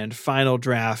and Final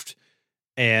Draft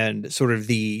and sort of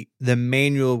the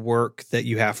manual work that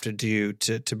you have to do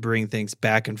to bring things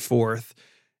back and forth.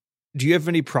 Do you have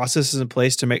any processes in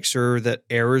place to make sure that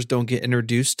errors don't get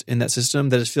introduced in that system,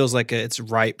 that it feels like it's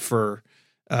ripe for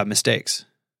mistakes?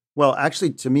 Well,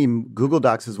 actually, to me, Google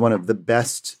Docs is one of the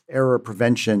best error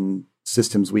prevention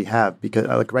systems we have, because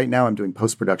like right now I'm doing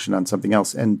post-production on something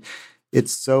else, and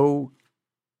it's so,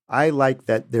 I like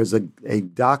that there's a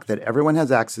doc that everyone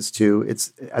has access to.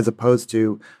 It's as opposed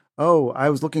to, oh, I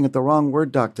was looking at the wrong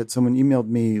Word doc that someone emailed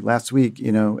me last week.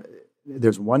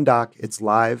 There's one doc, it's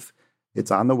live,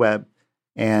 it's on the web,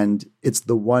 and it's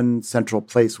the one central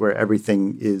place where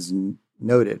everything is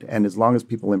noted. And as long as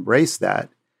people embrace that,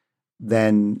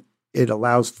 then it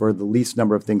allows for the least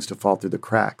number of things to fall through the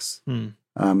cracks.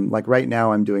 Like right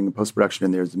now I'm doing post-production,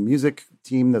 and there's a music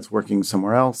team that's working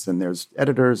somewhere else, and there's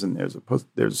editors, and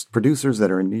there's producers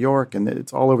that are in New York, and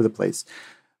it's all over the place.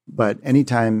 But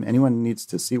anytime anyone needs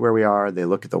to see where we are, they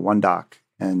look at the one doc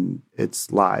and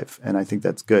it's live. And I think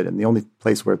that's good. And the only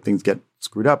place where things get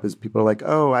screwed up is people are like,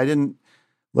 oh, I didn't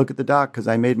look at the doc because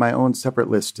I made my own separate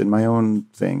list in my own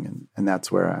thing. And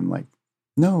that's where I'm like,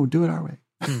 no, do it our way.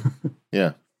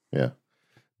 Yeah.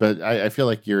 But I feel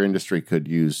like your industry could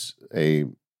use a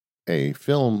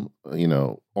film,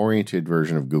 oriented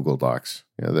version of Google Docs,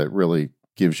 that really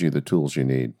gives you the tools you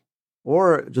need.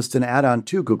 Or just an add-on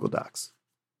to Google Docs.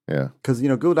 Yeah. Because,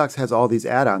 Google Docs has all these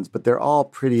add-ons, but they're all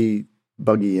pretty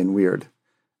buggy and weird.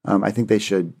 I think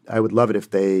I would love it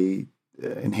if they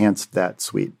enhanced that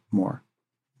suite more.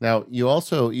 Now,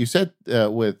 you said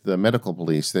with the medical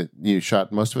police that you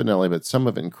shot most of it in LA, but some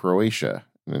of it in Croatia.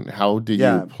 And how did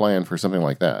you plan for something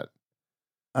like that?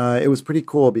 It was pretty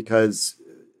cool because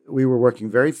we were working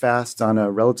very fast on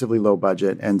a relatively low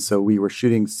budget. And so we were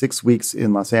shooting 6 weeks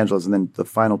in Los Angeles, and then the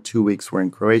final 2 weeks were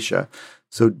in Croatia.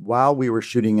 So while we were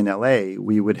shooting in LA,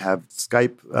 we would have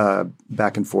Skype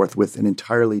back and forth with an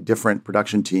entirely different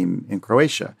production team in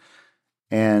Croatia.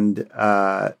 And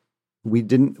we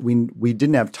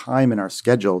didn't have time in our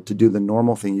schedule to do the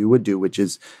normal thing you would do, which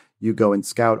is you go and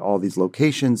scout all these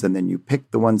locations, and then you pick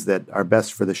the ones that are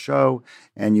best for the show,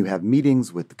 and you have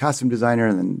meetings with the costume designer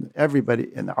and then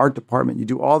everybody in the art department. You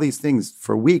do all these things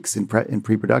for weeks in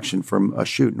pre-production for a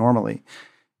shoot normally.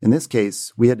 In this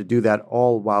case, we had to do that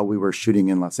all while we were shooting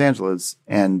in Los Angeles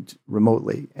and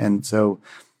remotely. And so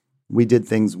we did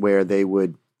things where they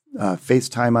would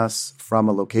FaceTime us from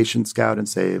a location scout and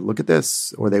say, look at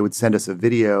this, or they would send us a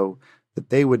video that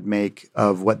they would make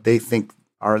of what they think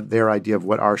are their idea of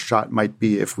what our shot might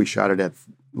be if we shot it at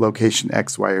location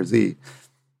X, Y, or Z.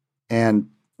 And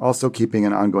also keeping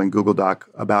an ongoing Google Doc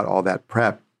about all that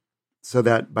prep so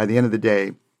that by the end of the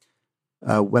day,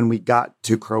 when we got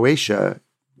to Croatia,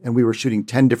 and we were shooting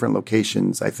 10 different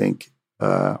locations, I think,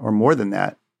 or more than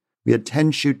that, we had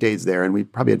 10 shoot days there, and we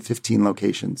probably had 15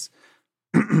 locations.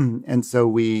 And so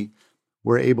we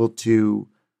were able to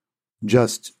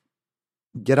just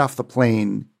get off the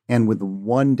plane, and with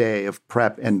 1 day of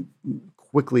prep and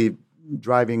quickly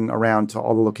driving around to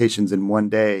all the locations in 1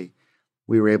 day,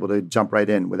 we were able to jump right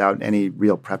in without any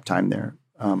real prep time there,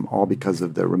 all because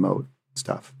of the remote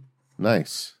stuff.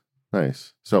 Nice.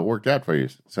 So it worked out for you,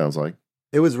 sounds like.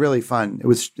 It was really fun.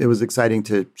 It was exciting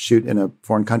to shoot in a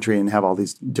foreign country and have all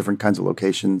these different kinds of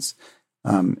locations,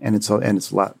 and it's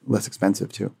a lot less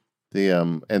expensive too.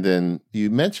 And then you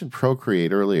mentioned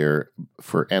Procreate earlier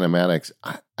for animatics.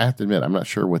 I have to admit, I'm not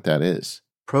sure what that is.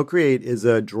 Procreate is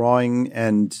a drawing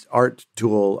and art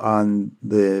tool on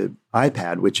the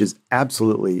iPad, which is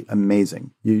absolutely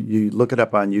amazing. You look it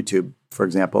up on YouTube, for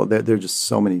example. There are just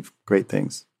so many great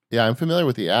things. Yeah, I'm familiar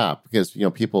with the app because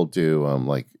people do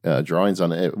drawings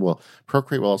on it. Well,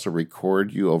 Procreate will also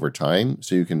record you over time,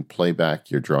 so you can play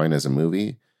back your drawing as a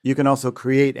movie. You can also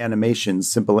create animations,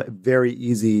 simple, very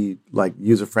easy,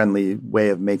 user-friendly way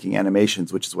of making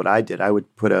animations, which is what I did. I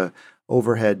would put a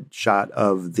overhead shot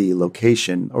of the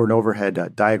location or an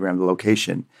overhead diagram of the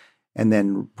location, and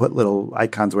then put little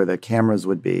icons where the cameras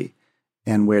would be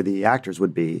and where the actors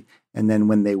would be. And then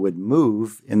when they would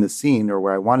move in the scene or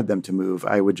where I wanted them to move,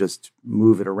 I would just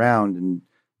move it around and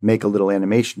make a little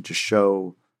animation to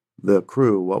show the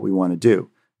crew what we want to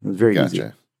do. It was very easy.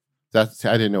 I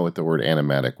didn't know what the word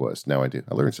animatic was. Now I do.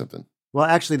 I learned something. Well,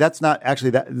 actually, that's not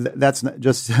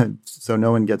just so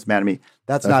no one gets mad at me.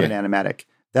 That's not an animatic.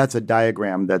 That's a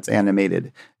diagram that's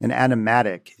animated. An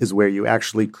animatic is where you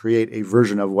actually create a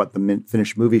version of what the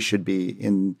finished movie should be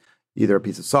in either a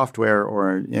piece of software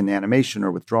or in animation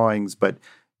or with drawings, but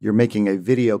you're making a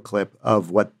video clip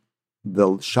of what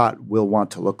the shot will want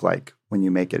to look like when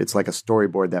you make it. It's like a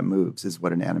storyboard that moves is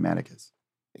what an animatic is.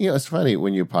 It's funny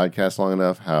when you podcast long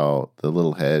enough how the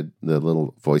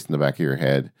little voice in the back of your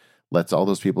head lets all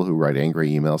those people who write angry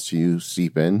emails to you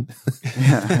seep in.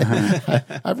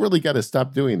 I've really got to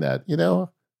stop doing that,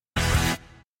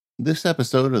 This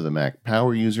episode of the Mac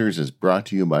Power Users is brought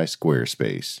to you by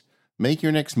Squarespace. Make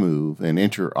your next move and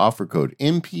enter offer code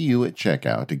MPU at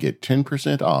checkout to get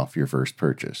 10% off your first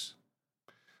purchase.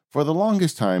 For the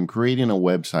longest time, creating a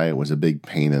website was a big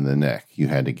pain in the neck. You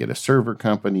had to get a server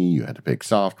company, you had to pick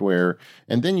software,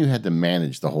 and then you had to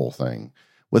manage the whole thing.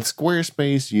 With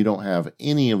Squarespace, you don't have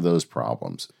any of those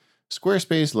problems.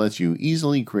 Squarespace lets you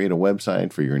easily create a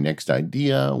website for your next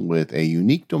idea with a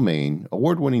unique domain,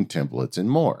 award-winning templates, and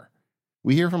more.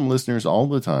 We hear from listeners all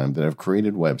the time that have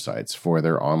created websites for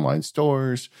their online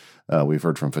stores. We've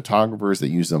heard from photographers that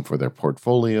use them for their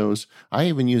portfolios. I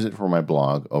even use it for my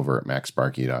blog over at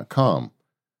macsparky.com.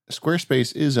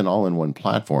 Squarespace is an all-in-one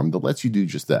platform that lets you do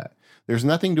just that. There's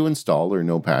nothing to install or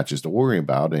no patches to worry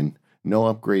about and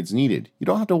no upgrades needed. You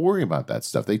don't have to worry about that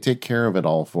stuff. They take care of it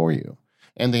all for you.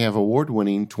 And they have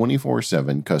award-winning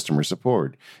 24/7 customer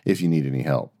support if you need any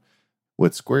help.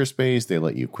 With Squarespace, they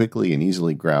let you quickly and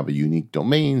easily grab a unique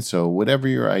domain, so whatever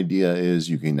your idea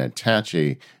is, you can attach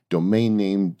a domain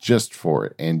name just for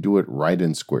it and do it right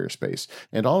in Squarespace.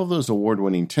 And all of those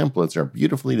award-winning templates are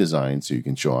beautifully designed so you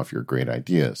can show off your great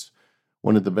ideas.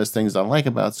 One of the best things I like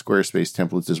about Squarespace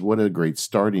templates is what a great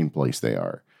starting place they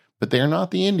are. But they are not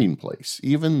the ending place.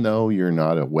 Even though you're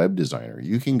not a web designer,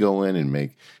 you can go in and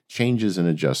make changes and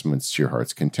adjustments to your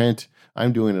heart's content.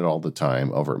 I'm doing it all the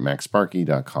time over at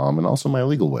macsparky.com and also my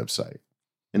legal website.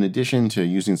 In addition to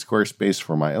using Squarespace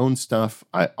for my own stuff,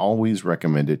 I always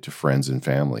recommend it to friends and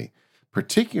family,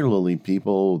 particularly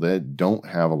people that don't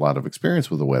have a lot of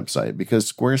experience with a website, because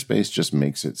Squarespace just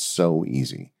makes it so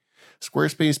easy.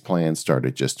 Squarespace plans start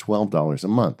at just $12 a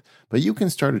month, but you can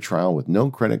start a trial with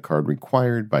no credit card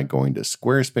required by going to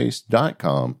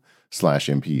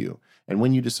squarespace.com/MPU. And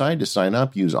when you decide to sign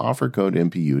up, use offer code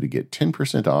MPU to get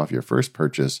 10% off your first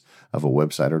purchase of a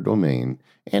website or domain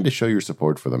and to show your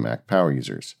support for the Mac Power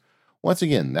users. Once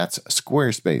again, that's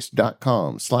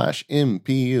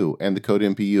squarespace.com/MPU and the code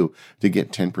MPU to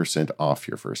get 10% off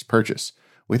your first purchase.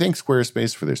 We thank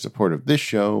Squarespace for their support of this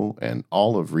show and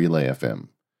all of Relay FM.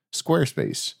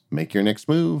 Squarespace, make your next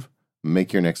move,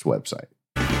 make your next website.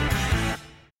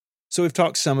 So we've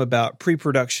talked some about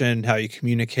pre-production, how you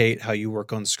communicate, how you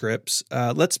work on scripts.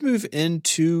 Let's move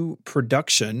into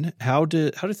production. How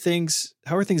are things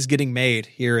getting made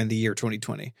here in the year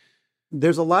 2020?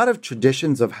 There's a lot of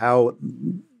traditions of how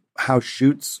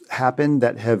shoots happen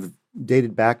that have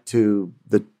dated back to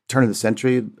the turn of the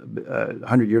century,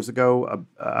 100 years ago,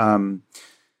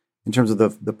 in terms of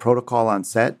the protocol on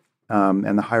set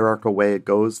and the hierarchical way it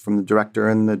goes from the director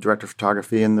and the director of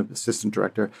photography and the assistant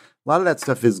director. A lot of that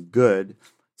stuff is good.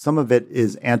 Some of it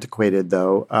is antiquated,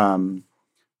 though.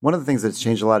 One of the things that's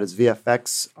changed a lot is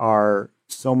VFX are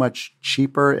so much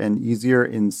cheaper and easier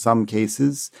in some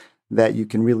cases that you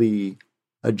can really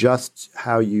adjust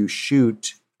how you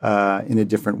shoot in a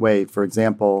different way. For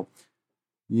example,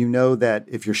 you know that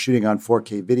if you're shooting on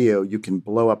 4K video, you can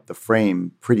blow up the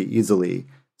frame pretty easily.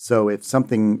 So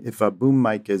if a boom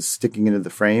mic is sticking into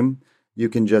the frame, you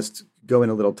can just go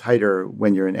in a little tighter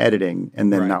when you're in editing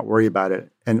and then not worry about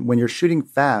it. And when you're shooting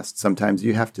fast, sometimes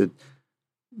you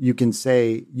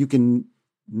can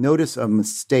notice a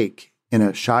mistake in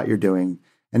a shot you're doing.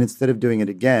 And instead of doing it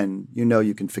again,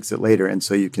 you can fix it later. And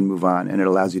so you can move on and it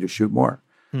allows you to shoot more.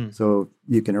 So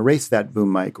you can erase that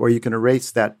boom mic, or you can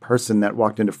erase that person that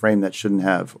walked into frame that shouldn't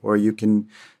have, or you can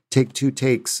take 2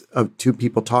 takes of 2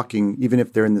 people talking, even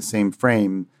if they're in the same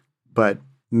frame, but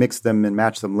mix them and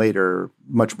match them later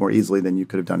much more easily than you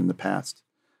could have done in the past.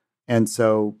 And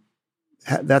so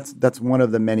that's one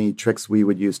of the many tricks we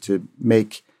would use to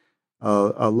make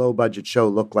a low budget show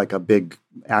look like a big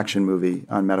action movie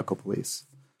on Medical Police.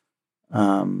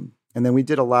 And then we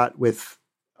did a lot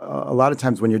of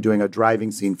times when you're doing a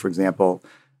driving scene, for example,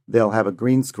 they'll have a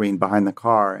green screen behind the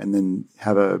car and then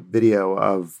have a video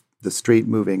of the street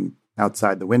moving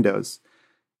outside the windows.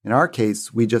 In our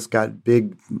case, we just got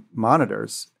big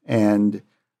monitors and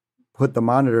put the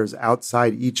monitors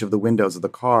outside each of the windows of the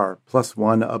car, plus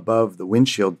one above the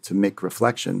windshield to make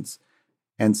reflections.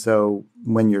 And so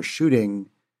when you're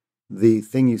shooting, the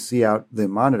thing you see out the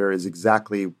monitor is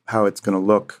exactly how it's going to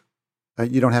look.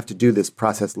 You don't have to do this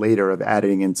process later of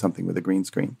adding in something with a green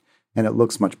screen. And it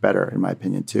looks much better, in my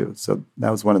opinion, too. So that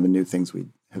was one of the new things we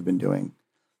have been doing.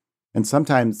 And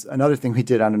sometimes another thing we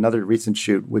did on another recent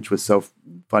shoot, which was so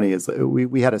funny, is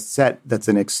we had a set that's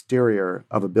an exterior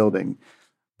of a building,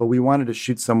 but we wanted to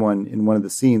shoot someone in one of the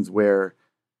scenes where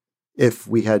if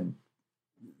we had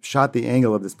shot the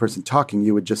angle of this person talking,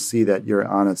 you would just see that you're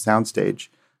on a soundstage.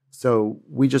 So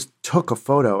we just took a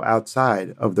photo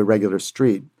outside of the regular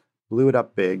street, blew it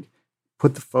up big,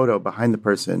 put the photo behind the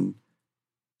person,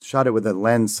 shot it with a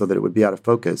lens so that it would be out of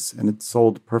focus, and it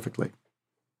sold perfectly.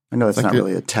 I know it's not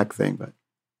really a tech thing, but...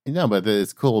 No, but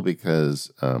it's cool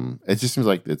because it just seems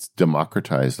like it's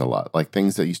democratized a lot. Like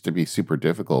things that used to be super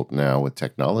difficult now with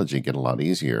technology get a lot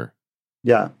easier.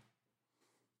 Yeah.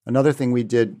 Another thing we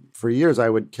did for years, I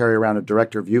would carry around a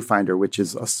director viewfinder, which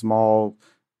is a small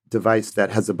device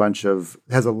that has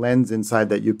a lens inside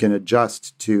that you can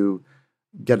adjust to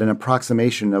get an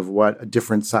approximation of what a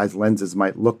different size lenses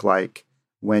might look like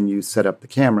when you set up the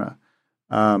camera.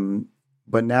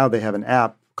 But now they have an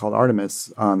app called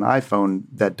Artemis on the iPhone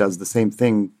that does the same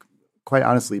thing, quite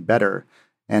honestly, better.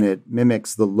 And it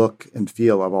mimics the look and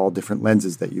feel of all different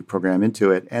lenses that you program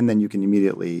into it. And then you can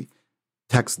immediately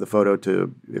text the photo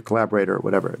to your collaborator or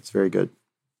whatever. It's very good.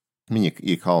 I mean,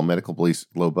 you call Medical Police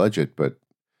low budget, but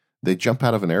they jump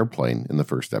out of an airplane in the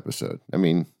first episode. I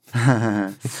mean...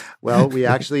 Well, we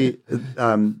actually,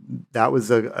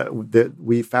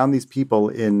 we found these people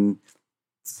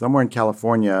somewhere in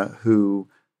California who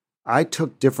I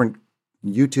took different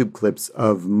YouTube clips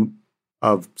of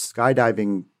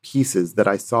skydiving pieces that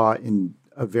I saw in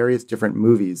various different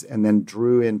movies and then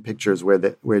drew in pictures where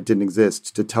it didn't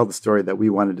exist to tell the story that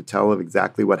we wanted to tell of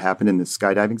exactly what happened in this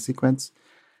skydiving sequence.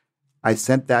 I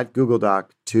sent that Google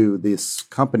Doc to this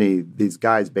company, these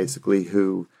guys basically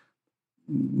who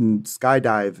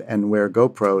skydive and wear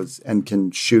GoPros and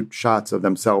can shoot shots of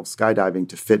themselves skydiving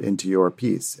to fit into your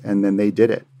piece. And then they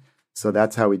did it. So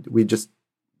that's how we just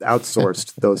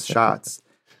outsourced those shots.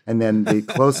 And then the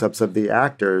close-ups of the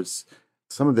actors,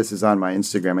 some of this is on my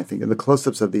Instagram, I think. And the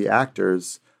close-ups of the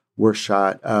actors were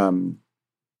shot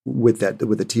with the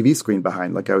TV screen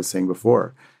behind, like I was saying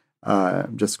before.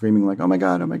 Just screaming like, oh my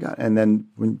God. And then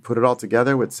when you put it all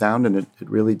together with sound, and it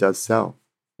really does sell.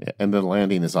 Yeah, and the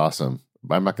landing is awesome.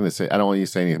 I don't want you to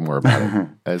say anything more about it.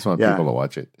 I just want people to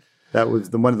watch it. That was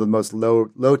one of the most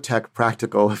low tech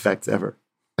practical effects ever.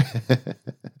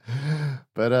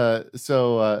 But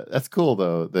so that's cool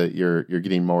though that you're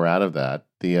getting more out of that.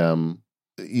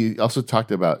 You also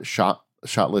talked about shot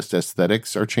list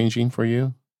aesthetics are changing for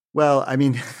you. Well, I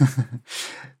mean,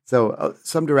 so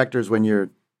some directors, when you're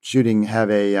shooting, have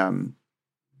a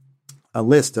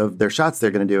list of their shots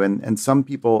they're going to do, and some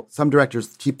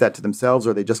directors keep that to themselves,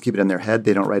 or they just keep it in their head.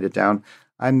 They don't write it down.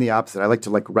 I'm the opposite. I like to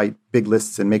write big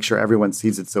lists and make sure everyone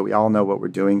sees it, so we all know what we're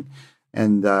doing.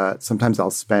 And sometimes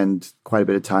I'll spend quite a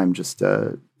bit of time just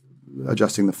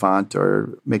adjusting the font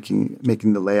or making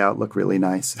the layout look really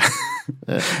nice.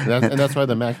 And that's why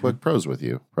the MacBook Pro's with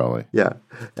you, probably. Yeah.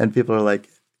 And people are like,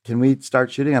 can we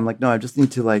start shooting? I'm like, no, I just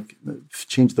need to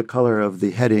change the color of the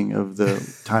heading of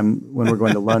the time when we're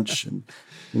going to lunch, and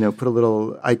put a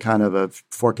little icon of a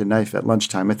fork and knife at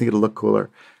lunchtime. I think it'll look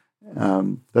cooler.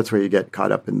 That's where you get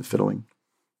caught up in the fiddling.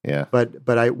 Yeah. But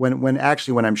when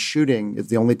I'm shooting, it's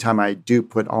the only time I do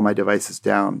put all my devices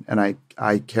down, and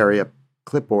I carry a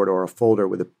clipboard or a folder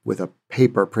with a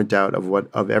paper printout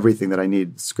of everything that I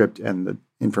need, script and the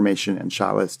information and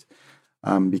shot list,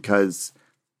 because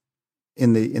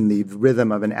in the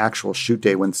rhythm of an actual shoot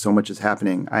day when so much is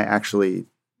happening, I actually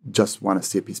just want to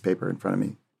see a piece of paper in front of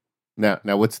me. Now,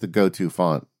 what's the go-to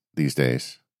font these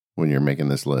days when you're making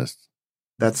this list?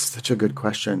 That's such a good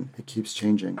question. It keeps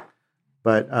changing.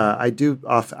 But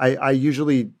I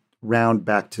usually round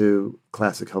back to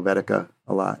classic Helvetica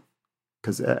a lot,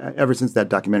 because ever since that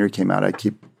documentary came out,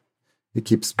 it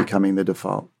keeps becoming the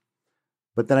default.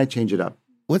 But then I change it up.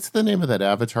 What's the name of that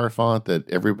Avatar font that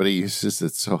everybody uses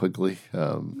that's so ugly?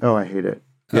 I hate it.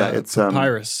 Yeah, it's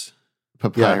Papyrus.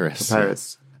 Papyrus. Yeah,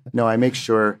 Papyrus. No, I make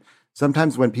sure.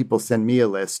 Sometimes when people send me a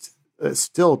list,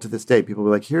 still to this day, people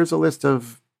will be like, "Here's a list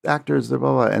of actors, blah,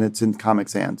 blah, blah," and it's in Comic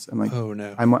Sans. I'm like, oh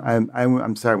no,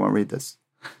 I'm sorry, I won't read this.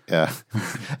 Yeah,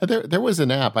 there was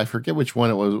an app. I forget which one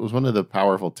it was. It was one of the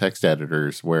powerful text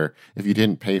editors where if you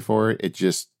didn't pay for it, it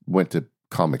just went to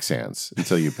Comic Sans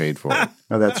until you paid for it.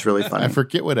 Oh, that's really funny. I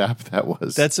forget what app that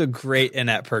was. That's a great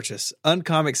in-app purchase.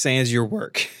 Uncomic Sans your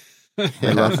work.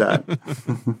 I love that.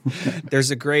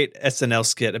 There's a great SNL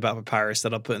skit about Papyrus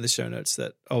that I'll put in the show notes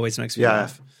that always makes me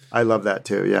laugh. I love that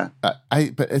too. Yeah.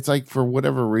 But it's like, for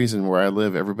whatever reason, where I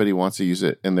live, everybody wants to use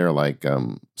it in their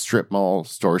strip mall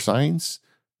store signs.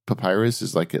 Papyrus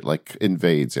is it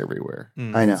invades everywhere.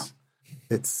 I know.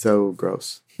 It's so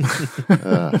gross.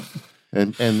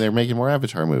 And they're making more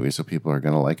Avatar movies, so people are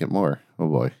going to like it more. Oh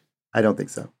boy. I don't think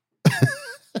so.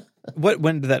 What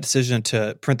went into that decision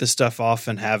to print the stuff off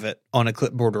and have it on a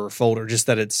clipboard or a folder? Just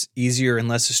that it's easier and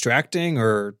less distracting,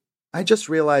 or? I just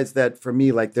realized that for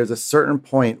me, there's a certain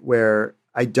point where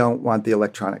I don't want the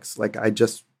electronics.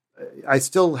 I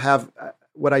still have,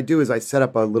 what I do is I set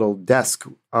up a little desk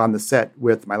on the set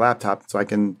with my laptop so I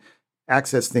can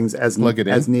access things as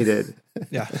needed.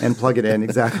 Yeah. And plug it in.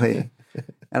 Exactly.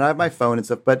 And I have my phone and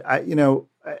stuff, but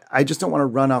I just don't want to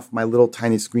run off my little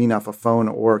tiny screen off a phone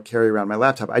or carry around my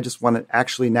laptop. I just want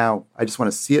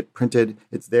to see it printed.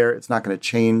 It's there. It's not going to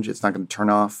change. It's not going to turn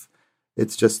off.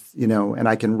 It's just, and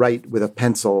I can write with a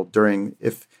pencil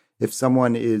if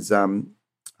someone is,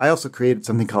 I also created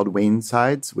something called Wayne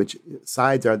sides, which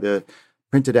sides are the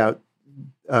printed out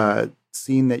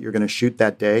scene that you're going to shoot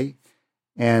that day.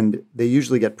 And they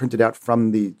usually get printed out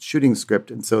from the shooting script.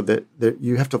 And so that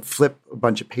you have to flip a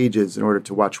bunch of pages in order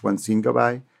to watch one scene go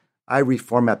by. I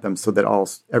reformat them so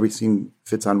that every scene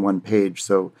fits on one page.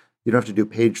 So you don't have to do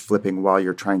page flipping while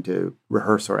you're trying to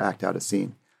rehearse or act out a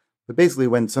scene. But basically,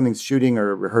 when something's shooting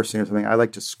or rehearsing or something, I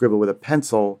like to scribble with a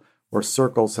pencil or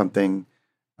circle something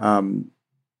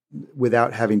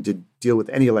without having to deal with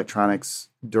any electronics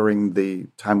during the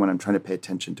time when I'm trying to pay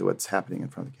attention to what's happening in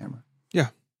front of the camera. Yeah.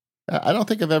 I don't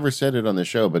think I've ever said it on the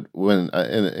show, but when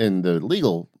in the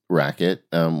legal racket,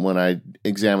 when I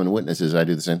examine witnesses, I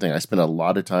do the same thing. I spend a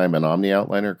lot of time in Omni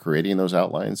Outliner creating those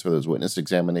outlines for those witness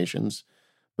examinations.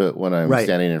 But when I'm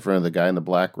standing in front of the guy in the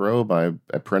black robe, I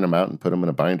print them out and put them in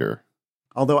a binder.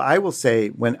 Although I will say,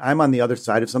 when I'm on the other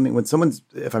side of something,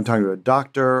 if I'm talking to a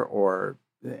doctor or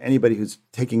anybody who's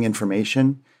taking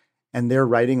information and they're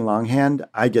writing longhand,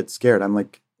 I get scared. I'm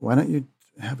like, why don't you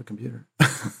have a computer?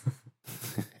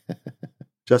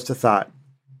 Just a thought.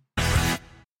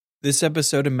 This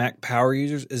episode of Mac Power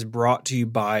Users is brought to you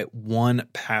by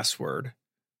 1Password.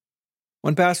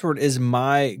 1Password is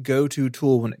my go-to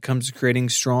tool when it comes to creating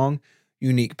strong,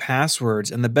 unique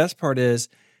passwords. And the best part is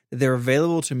they're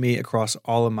available to me across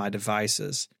all of my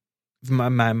devices. For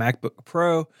my MacBook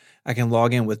Pro, I can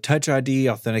log in with Touch ID,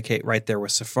 authenticate right there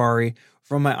with Safari.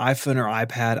 From my iPhone or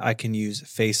iPad, I can use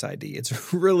Face ID.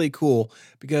 It's really cool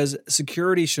because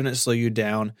security shouldn't slow you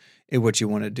down in what you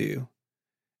want to do.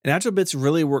 And AgileBits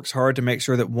really works hard to make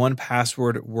sure that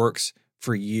 1Password works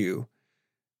for you.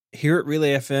 Here at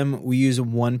Relay FM, we use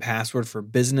 1Password for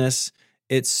business.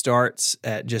 It starts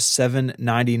at just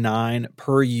 $7.99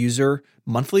 per user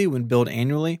monthly when billed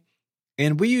annually.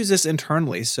 And we use this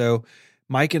internally. So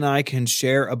Mike and I can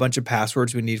share a bunch of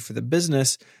passwords we need for the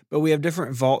business, but we have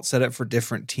different vaults set up for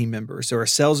different team members. So our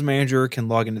sales manager can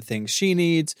log into things she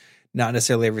needs, not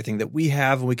necessarily everything that we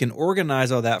have, and we can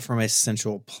organize all that from a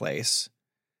central place.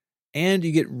 And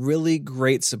you get really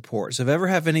great support. So if I ever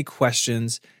have any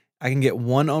questions, I can get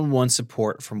one-on-one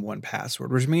support from 1Password,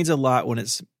 which means a lot when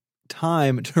it's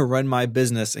time to run my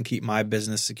business and keep my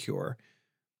business secure.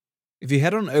 If you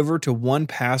head on over to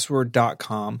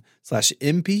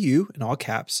 1password.com/MPU in all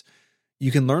caps,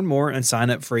 you can learn more and sign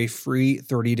up for a free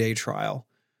 30-day trial.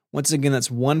 Once again, that's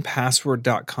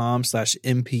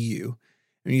 1password.com/MPU.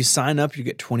 When you sign up, you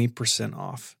get 20%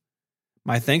 off.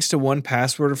 My thanks to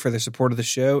 1Password for their support of the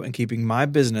show and keeping my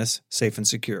business safe and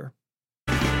secure.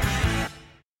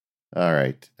 All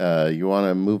right. You want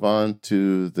to move on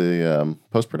to the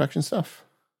post-production stuff?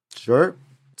 Sure.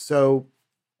 So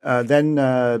then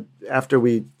after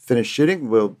we finish shooting,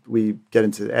 we get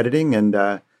into editing,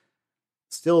 and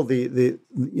still the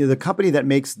company that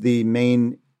makes the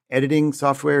main editing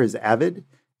software is Avid,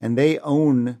 and they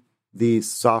own the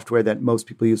software that most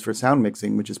people use for sound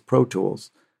mixing, which is Pro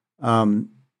Tools. And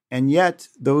yet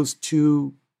those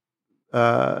two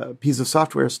pieces of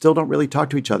software still don't really talk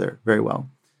to each other very well.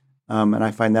 And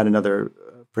I find that another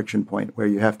friction point where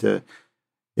you have to,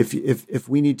 if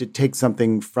we need to take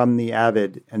something from the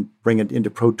Avid and bring it into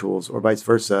Pro Tools or vice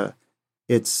versa,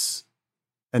 it's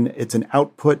an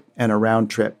output and a round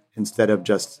trip instead of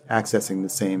just accessing the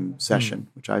same session,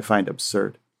 which I find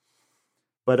absurd.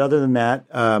 But other than that,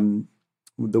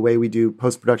 the way we do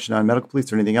post-production on Medical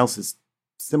Police or anything else is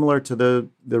similar to the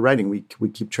writing. We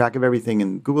keep track of everything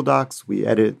in Google Docs. We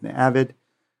edit in Avid.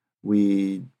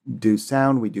 We do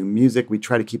sound. We do music. We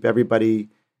try to keep everybody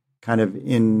kind of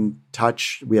in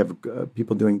touch. We have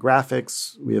people doing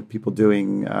graphics. We have people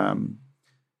doing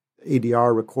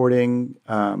ADR recording,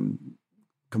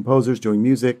 composers doing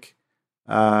music.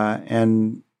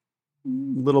 And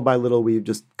little by little, we've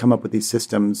just come up with these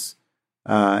systems.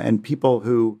 And people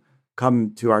who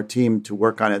come to our team to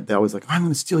work on it, they're always like, oh, I'm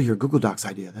going to steal your Google Docs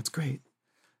idea. That's great.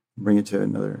 Bring it to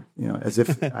another, as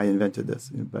if I invented this.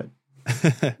 But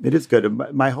it is good.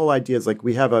 My whole idea is like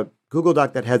we have a Google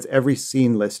Doc that has every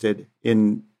scene listed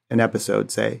in an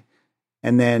episode, say,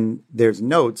 and then there's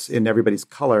notes in everybody's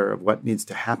color of what needs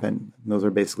to happen. And those are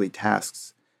basically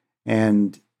tasks.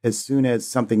 And as soon as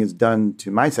something is done to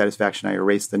my satisfaction, I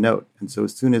erase the note. And so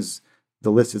as soon as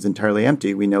the list is entirely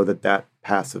empty, we know that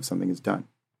pass of something is done.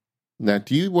 Now,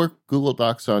 do you work Google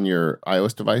Docs on your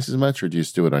iOS devices much, or do you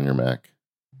just do it on your Mac?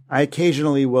 I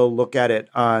occasionally will look at it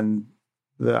on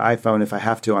the iPhone if I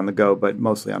have to on the go, but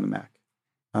mostly on the Mac.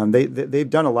 They've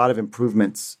done a lot of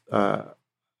improvements on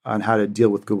how to deal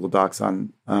with Google Docs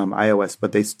on iOS,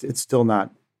 but it's still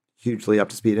not hugely up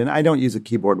to speed. And I don't use a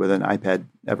keyboard with an iPad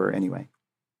ever anyway.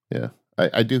 Yeah,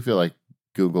 I do feel like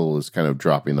Google is kind of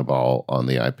dropping the ball on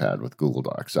the iPad with Google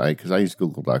Docs. Because I use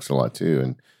Google Docs a lot too,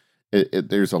 and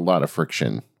there's a lot of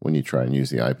friction when you try and use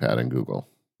the iPad and Google.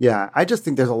 Yeah, I just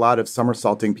think there's a lot of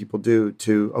somersaulting people do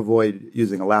to avoid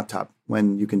using a laptop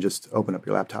when you can just open up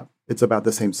your laptop. It's about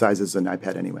the same size as an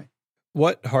iPad anyway.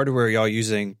 What hardware are y'all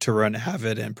using to run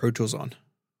Avid and Pro Tools on?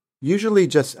 Usually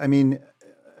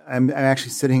I'm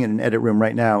actually sitting in an edit room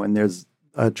right now, and there's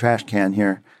a trash can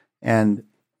here, and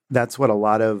that's what a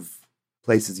lot of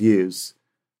places use.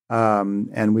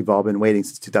 And we've all been waiting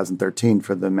since 2013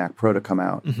 for the Mac Pro to come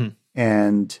out. Mm-hmm.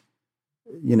 And,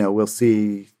 we'll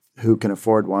see who can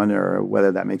afford one or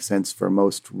whether that makes sense for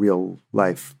most real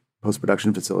life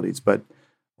post-production facilities. But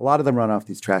a lot of them run off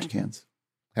these trash cans.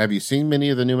 Have you seen many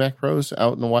of the new Mac Pros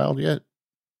out in the wild yet?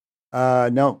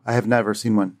 No, I have never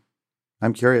seen one.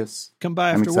 I'm curious. Come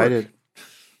by after I'm excited.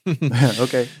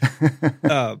 Okay.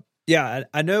 Yeah,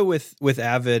 I know with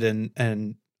Avid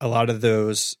and a lot of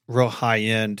those real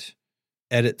high-end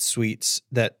edit suites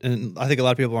and I think a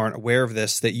lot of people aren't aware of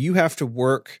this, that you have to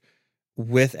work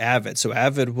with Avid. So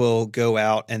Avid will go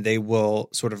out and they will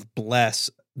sort of bless,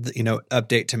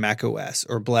 update to Mac OS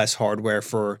or bless hardware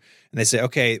and they say,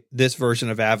 okay, this version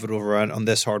of Avid will run on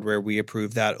this hardware. We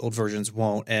approve that. Old versions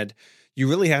won't. And you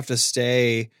really have to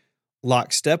stay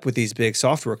lockstep with these big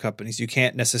software companies. You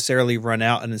can't necessarily run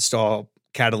out and install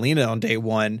Catalina on day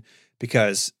one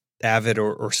because Avid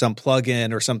or some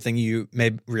plugin or something you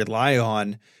may rely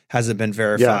on hasn't been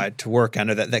verified to work. I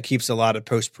know that keeps a lot of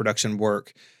post-production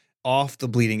work off the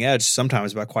bleeding edge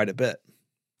sometimes by quite a bit.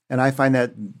 And I find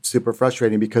that super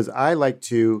frustrating because I like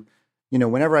to,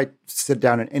 whenever I sit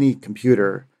down at any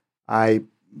computer, I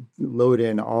load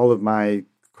in all of my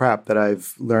crap that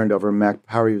I've learned over Mac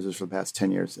power users for the past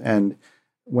 10 years. And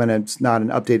when it's not an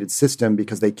updated system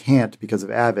because they can't because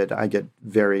of Avid, I get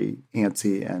very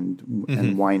antsy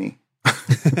and whiny.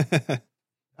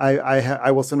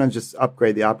 I will sometimes just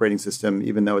upgrade the operating system,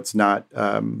 even though it's not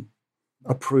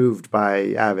approved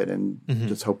by Avid, and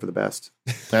just hope for the best.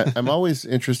 I'm always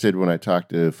interested when I talk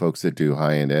to folks that do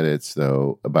high-end edits,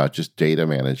 though, about just data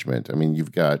management. I mean,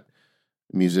 you've got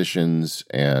musicians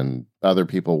and other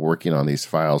people working on these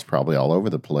files probably all over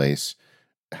the place.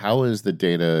 How is the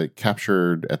data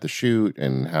captured at the shoot,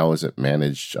 and how is it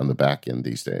managed on the back end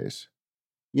these days?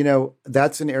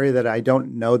 That's an area that I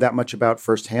don't know that much about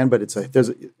firsthand, but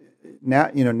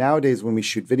nowadays when we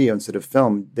shoot video instead of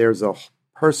film, there's a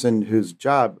person whose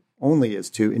job only is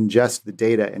to ingest the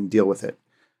data and deal with it.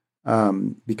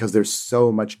 Because there's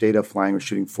so much data flying. We're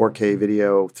shooting 4K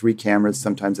video, 3 cameras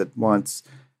sometimes at once.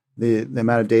 The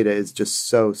amount of data is just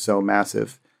so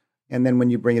massive. And then when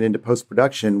you bring it into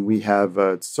post-production, we have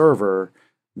a server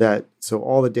so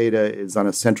all the data is on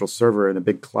a central server in a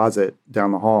big closet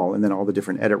down the hall, and then all the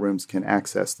different edit rooms can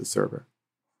access the server.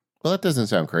 Well, that doesn't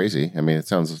sound crazy. I mean, it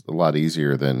sounds a lot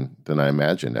easier than I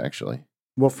imagined, actually.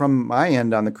 Well, from my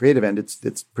end, on the creative end,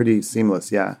 it's pretty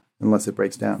seamless, yeah, unless it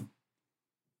breaks down.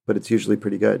 But it's usually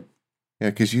pretty good. Yeah,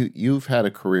 because you've had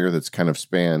a career that's kind of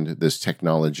spanned this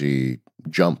technology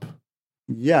jump.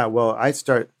 Yeah, well, I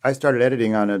started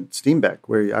editing on a Steenbeck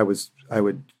where I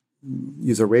would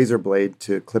use a razor blade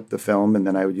to clip the film, and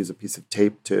then I would use a piece of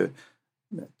tape to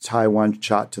tie one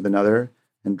shot to another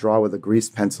and draw with a grease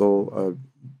pencil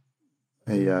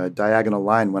a diagonal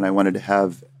line when I wanted to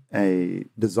have a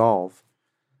dissolve.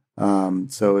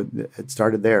 So it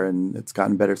started there, and it's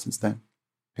gotten better since then.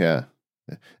 Yeah.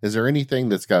 Is there anything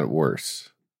that's got worse?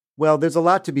 Well, there's a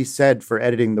lot to be said for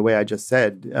editing the way I just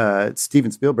said.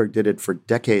 Steven Spielberg did it for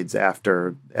decades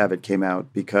after Avid came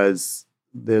out, because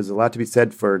there's a lot to be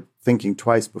said for thinking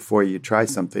twice before you try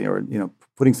something, or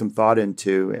putting some thought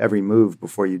into every move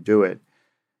before you do it.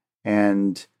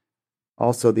 And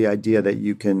also the idea that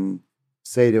you can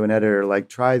say to an editor, like,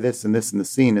 try this and this in the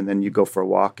scene, and then you go for a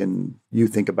walk and you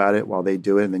think about it while they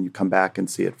do it, and then you come back and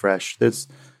see it fresh. There's,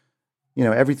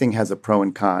 everything has a pro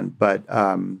and con, but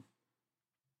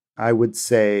I would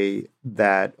say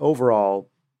that overall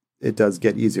it does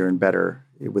get easier and better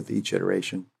with each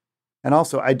iteration. And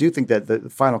also, I do think that the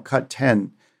Final Cut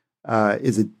 10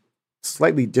 is a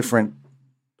slightly different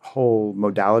whole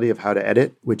modality of how to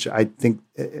edit, which I think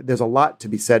there's a lot to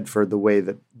be said for the way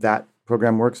that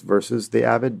program works versus the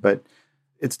Avid, but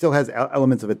it still has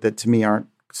elements of it that to me aren't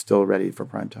still ready for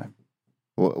prime time.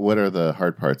 What are the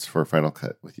hard parts for Final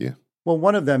Cut with you? Well,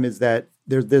 one of them is that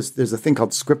there's a thing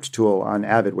called Script Tool on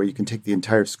Avid where you can take the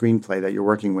entire screenplay that you're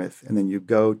working with, and then you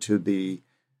go to the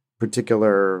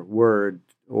particular word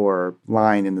or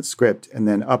line in the script, and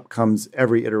then up comes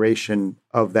every iteration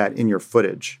of that in your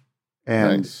footage.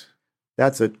 And Nice.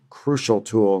 That's a crucial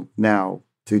tool now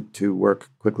to work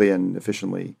quickly and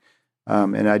efficiently.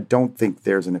 And I don't think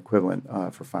there's an equivalent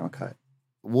for Final Cut.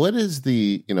 What is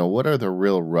what are the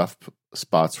real rough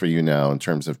spots for you now in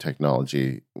terms of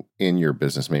technology in your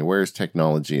business? I mean, where is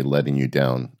technology letting you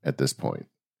down at this point?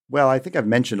 Well, I think I've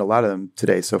mentioned a lot of them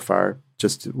today so far,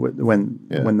 just when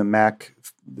the Mac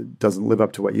doesn't live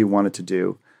up to what you want it to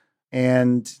do.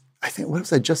 And I think, what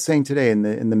was I just saying today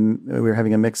we were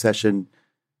having a mix session?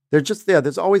 They're just there.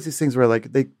 There's always these things where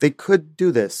like they could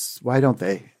do this. Why don't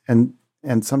they?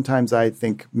 And sometimes I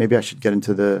think maybe I should get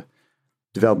into the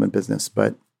development business,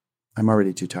 but I'm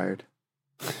already too tired.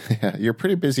 Yeah, you're a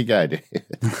pretty busy guy, Dave.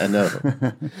 I know.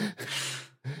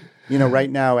 Right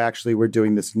now, actually, we're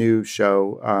doing this new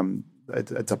show.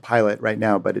 It's a pilot right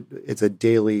now, but it's a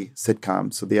daily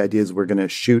sitcom. So the idea is we're going to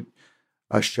shoot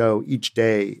a show each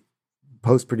day,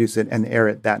 post-produce it, and air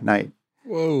it that night.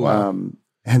 Whoa. Wow.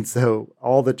 And so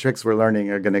all the tricks we're learning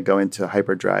are going to go into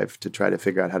hyperdrive to try to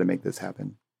figure out how to make this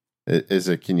happen. Is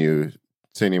it? Can you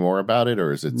say any more about it,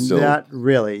 or is it still? Not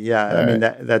really. Yeah. All I mean,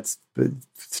 right. that's.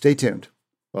 Stay tuned.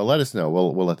 Well, let us know.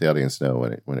 We'll let the audience know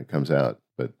when it comes out.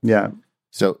 But Yeah.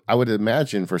 so I would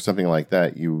imagine for something like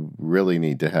that, you really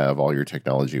need to have all your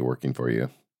technology working for you.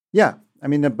 Yeah. I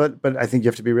mean, but I think you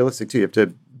have to be realistic too. You have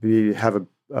to have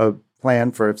a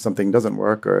plan for if something doesn't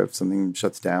work or if something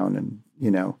shuts down, and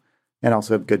and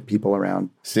also have good people around.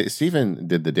 Stephen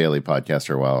did the daily podcast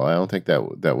for a while. I don't think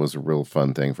that was a real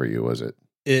fun thing for you, was it?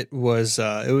 It was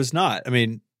not. I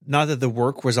mean, not that the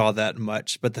work was all that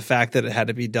much, but the fact that it had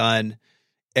to be done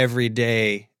every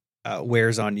day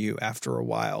wears on you after a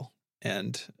while.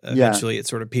 And eventually it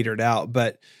sort of petered out.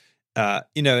 But,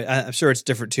 I'm sure it's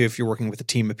different too if you're working with a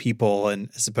team of people and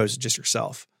as opposed to just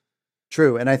yourself.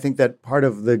 True. And I think that part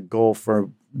of the goal for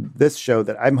this show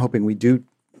that I'm hoping we do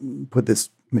put this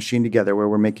machine together where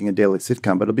we're making a daily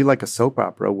sitcom, but it'll be like a soap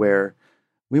opera where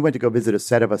we went to go visit a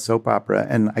set of a soap opera,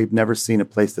 and I've never seen a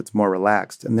place that's more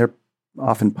relaxed. And they're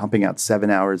often pumping out 7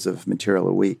 hours of material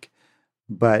a week.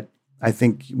 But I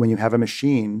think when you have a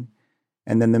machine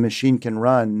and then the machine can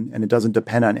run and it doesn't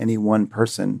depend on any one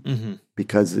person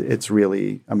because it's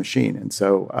really a machine. And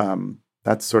so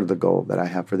that's sort of the goal that I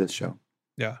have for this show.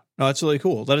 Yeah. No, that's really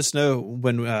cool. Let us know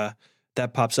when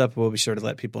that pops up. We'll be sure to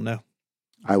let people know.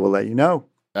 I will let you know.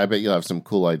 I bet you'll have some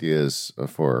cool ideas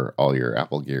for all your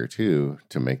Apple gear too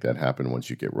to make that happen once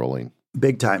you get rolling.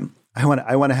 Big time. I want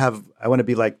to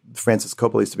be like Francis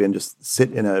Coppola used to be and just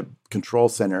sit in a control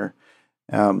center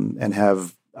and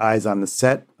have eyes on the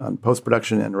set, on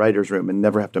post-production and writer's room, and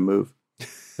never have to move.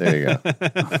 There you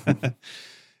go.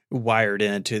 Wired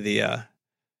into the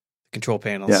control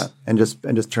panels. Yeah, and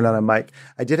just turn on a mic.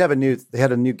 I did have they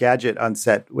had a new gadget on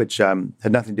set, which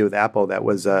had nothing to do with Apple. That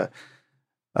was a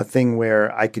thing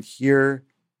where I could hear,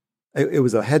 it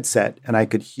was a headset, and I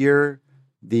could hear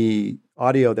the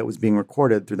audio that was being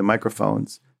recorded through the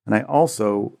microphones. And I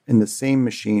also, in the same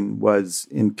machine, was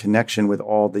in connection with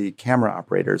all the camera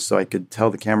operators, so I could tell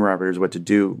the camera operators what to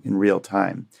do in real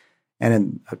time. And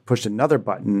then I pushed another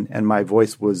button, and my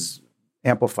voice was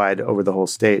amplified over the whole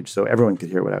stage, so everyone could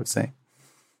hear what I was saying.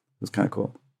 It was kind of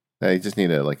cool. You just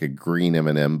need a green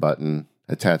M&M button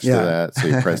attached to that. So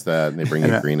you press that and they bring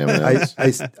you green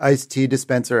M&Ms. Iced tea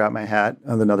dispenser out my hat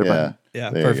on another button.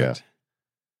 Yeah, perfect.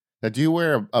 Now, do you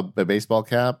wear a baseball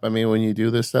cap? I mean, when you do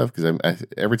this stuff? Because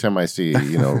every time I see,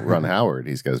 Ron Howard,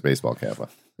 he's got his baseball cap on.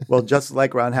 Well, just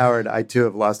like Ron Howard, I too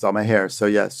have lost all my hair. So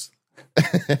yes.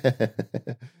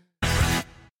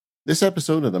 This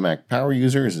episode of the Mac Power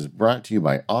Users is brought to you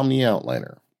by Omni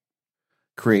Outliner.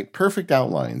 Create perfect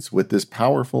outlines with this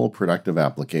powerful, productive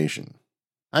application.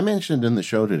 I mentioned in the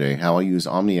show today how I use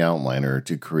Omni Outliner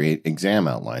to create exam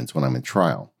outlines when I'm in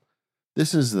trial.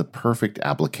 This is the perfect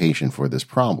application for this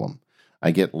problem.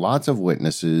 I get lots of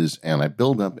witnesses and I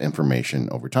build up information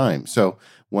over time. So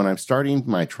when I'm starting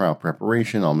my trial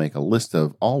preparation, I'll make a list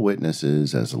of all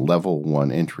witnesses as level 1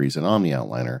 entries in Omni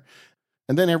Outliner.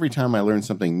 And then every time I learn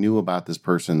something new about this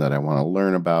person that I want to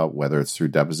learn about, whether it's through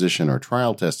deposition or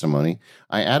trial testimony,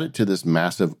 I add it to this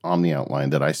massive Omni outline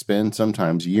that I spend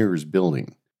sometimes years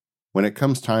building. When it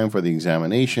comes time for the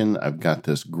examination, I've got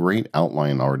this great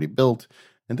outline already built,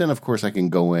 and then of course I can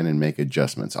go in and make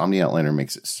adjustments. Omni Outliner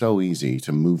makes it so easy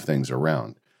to move things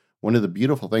around. One of the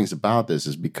beautiful things about this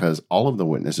is because all of the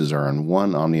witnesses are on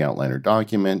one Omni Outliner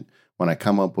document. When I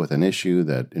come up with an issue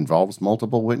that involves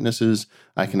multiple witnesses,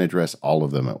 I can address all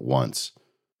of them at once.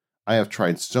 I have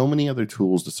tried so many other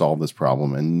tools to solve this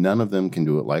problem, and none of them can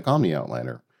do it like Omni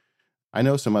Outliner. I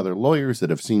know some other lawyers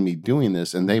that have seen me doing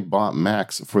this, and they bought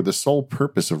Macs for the sole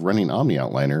purpose of running Omni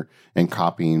Outliner and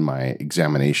copying my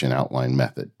examination outline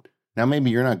method. Now,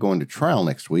 maybe you're not going to trial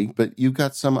next week, but you've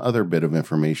got some other bit of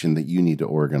information that you need to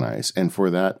organize, and for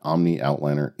that, Omni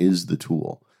Outliner is the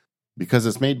tool. Because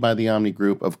it's made by the Omni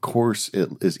Group, of course it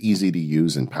is easy to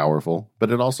use and powerful,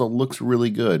 but it also looks really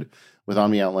good. With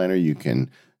Omni Outliner, you can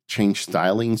change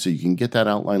styling so you can get that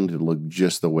outline to look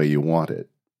just the way you want it.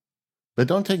 But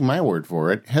don't take my word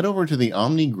for it. Head over to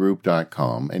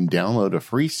theomnigroup.com and download a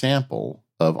free sample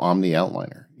of Omni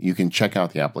Outliner. You can check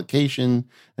out the application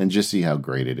and just see how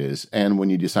great it is. And when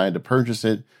you decide to purchase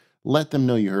it, let them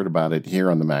know you heard about it here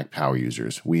on the Mac Power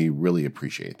Users. We really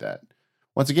appreciate that.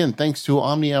 Once again, thanks to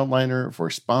Omni Outliner for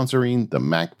sponsoring the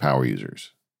Mac Power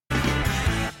Users.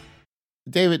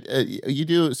 David, you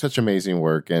do such amazing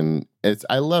work, and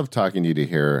I love talking to you to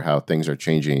hear how things are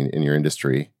changing in your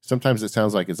industry. Sometimes it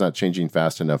sounds like it's not changing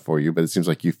fast enough for you, but it seems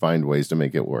like you find ways to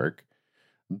make it work.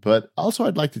 But also,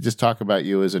 I'd like to just talk about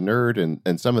you as a nerd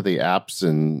and some of the apps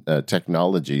and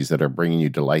technologies that are bringing you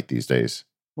delight these days.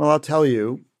 Well, I'll tell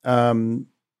you,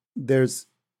 there's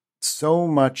so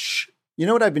much. You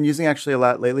know what I've been using actually a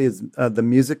lot lately is the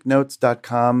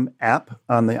musicnotes.com app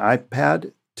on the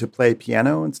iPad to play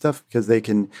piano and stuff, because they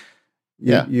can,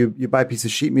 you buy a piece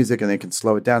of sheet music and they can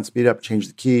slow it down, speed it up, change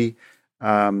the key.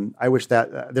 I wish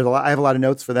that I have a lot of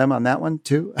notes for them on that one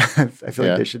too. I feel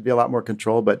like there should be a lot more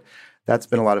control, but that's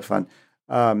been a lot of fun.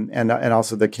 And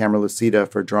also the Camera Lucida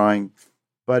for drawing.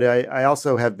 But I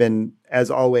also have been, as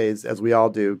always, as we all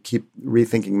do, keep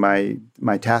rethinking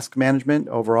my task management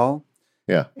overall.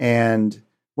 Yeah. And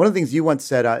one of the things you once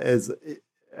said is,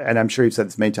 and I'm sure you've said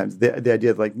this many times, the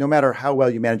idea of like, no matter how well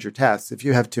you manage your tasks, if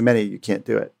you have too many, you can't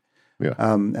do it. Yeah.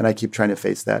 And I keep trying to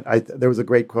face that. There was a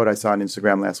great quote I saw on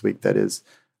Instagram last week that is,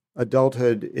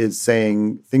 adulthood is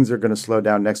saying things are going to slow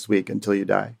down next week until you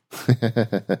die.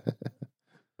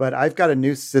 But I've got a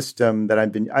new system that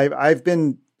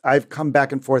I've come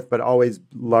back and forth, but always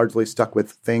largely stuck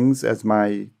with Things as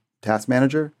my task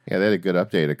manager. Yeah, they had a good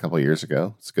update a couple of years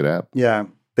ago. It's a good app. Yeah,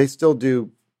 they still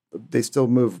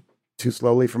move too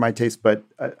slowly for my taste, but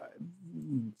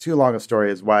too long a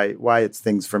story is why it's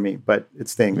Things for me, but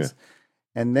it's Things.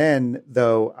 Yeah. And then,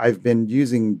 though, I've been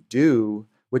using Do,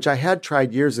 which I had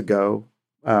tried years ago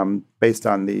based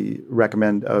on the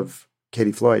recommend of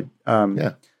Katie Floyd.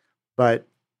 But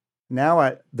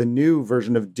now the new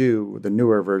version of Do, the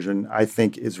newer version, I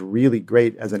think is really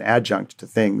great as an adjunct to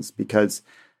Things because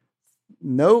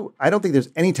I don't think there's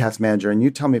any task manager, and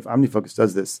you tell me if OmniFocus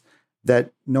does this,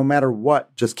 that no matter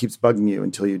what just keeps bugging you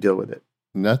until you deal with it.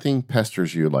 Nothing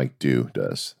pesters you like Do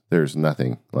does. There's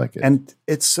nothing like it. And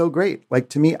it's so great. Like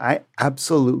to me, I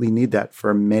absolutely need that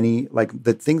for many, like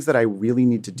the things that I really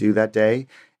need to do that day.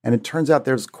 And it turns out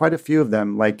there's quite a few of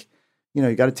them, like,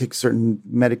 you got to take certain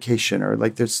medication or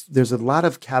like there's a lot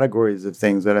of categories of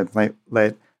things that I'm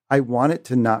like I want it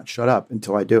to not shut up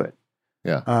until I do it.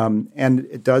 Yeah. And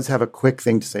it does have a quick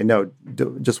thing to say, no,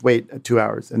 just wait 2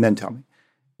 hours and then tell me.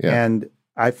 Yeah. And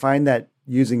I find that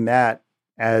using that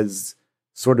as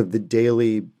sort of the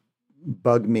daily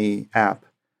bug me app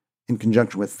in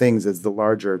conjunction with Things as the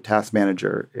larger task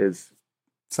manager is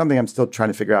something I'm still trying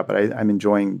to figure out, but I'm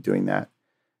enjoying doing that.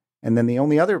 And then the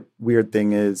only other weird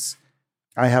thing is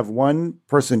I have one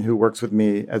person who works with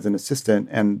me as an assistant,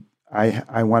 and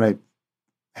I want to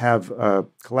have a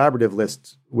collaborative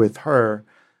list with her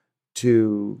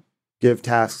to give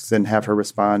tasks and have her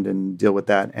respond and deal with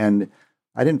that. And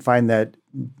I didn't find that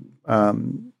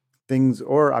Things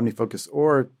or OmniFocus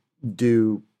or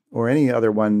Do or any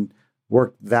other one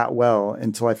worked that well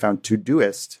until I found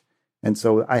Todoist. And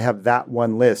so I have that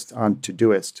one list on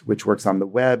Todoist, which works on the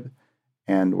web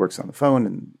and works on the phone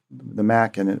and the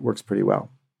Mac, and it works pretty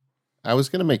well. I was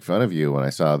going to make fun of you when I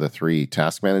saw the 3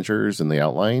 task managers in the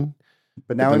outline.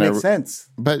 But now it makes sense.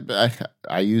 But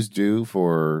I use Do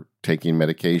for taking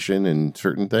medication and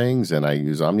certain things, and I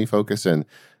use OmniFocus, and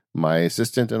my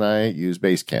assistant and I use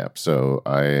Basecamp, so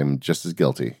I am just as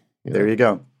guilty. There you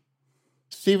go.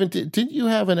 Stephen, did you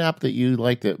have an app that you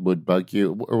liked that would bug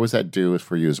you, or was that Do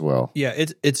for you as well? Yeah,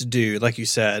 it's Do. Like you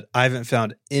said, I haven't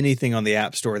found anything on the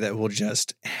App Store that will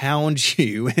just hound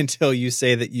you until you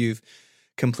say that you've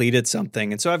completed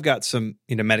something. And so I've got some,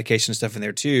 medication stuff in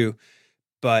there too,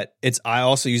 but I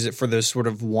also use it for those sort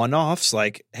of one-offs,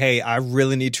 like, hey, I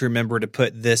really need to remember to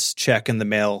put this check in the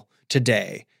mail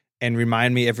today and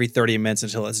remind me every 30 minutes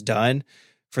until it's done.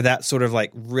 For that sort of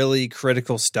like really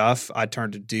critical stuff, I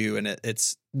turn to Do, and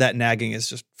it's that nagging is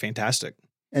just fantastic.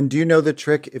 And do you know the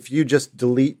trick? If you just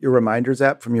delete your Reminders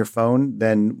app from your phone,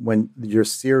 then when your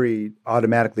Siri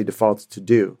automatically defaults to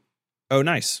Do. Oh,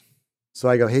 nice. So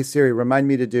I go, hey, Siri, remind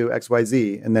me to do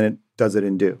XYZ, and then it does it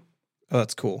in Do. Oh,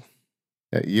 that's cool.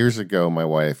 Years ago, my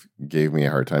wife gave me a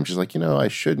hard time. She's like, I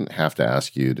shouldn't have to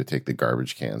ask you to take the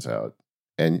garbage cans out.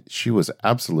 And she was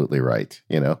absolutely right,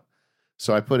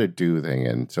 So I put a Do thing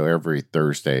in. So every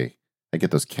Thursday, I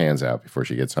get those cans out before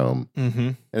she gets home. Mm-hmm.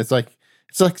 And it's like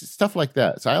stuff like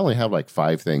that. So I only have like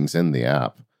 5 things in the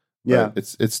app. Yeah.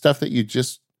 It's stuff that you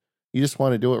just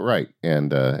want to do it right.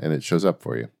 And it shows up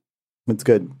for you. It's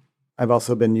good. I've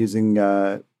also been using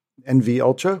NV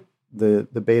Ultra, the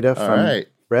beta from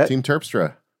Brett. Team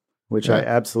Terpstra. Which I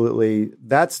absolutely,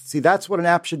 that's what an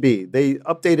app should be. They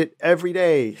update it every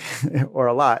day or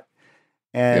a lot.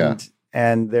 And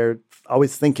they're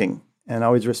always thinking and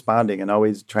always responding and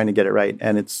always trying to get it right.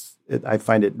 And I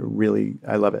find it really,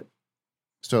 I love it.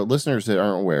 So listeners that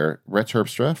aren't aware, Brett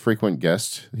Terpstra, frequent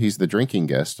guest, he's the drinking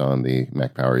guest on the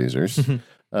Mac Power Users.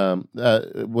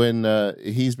 When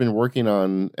he's been working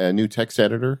on a new text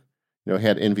editor, he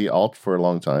had NV Alt for a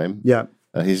long time. Yeah.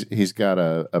 He's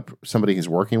got somebody he's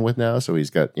working with now, so he's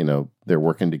got they're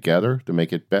working together to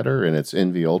make it better, and it's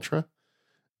NV Ultra.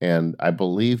 And I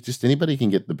believe just anybody can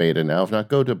get the beta now. If not,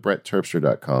 go to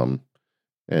brettterpstra.com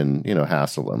and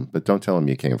hassle him, but don't tell him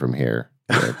you came from here.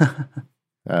 I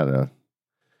don't know.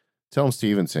 Tell him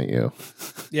Steven sent you.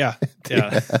 Yeah.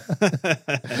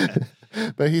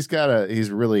 But he's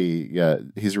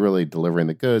really delivering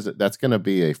the goods. That's going to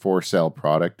be a for sale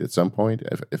product at some point.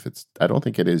 If it's, I don't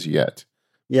think it is yet.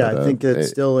 Yeah, But, I think it's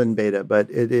still in beta, but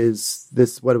it is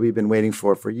this what we've been waiting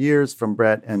for years from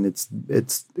Brett, and it's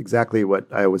exactly what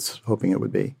I was hoping it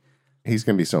would be. he's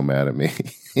going to be so mad at me.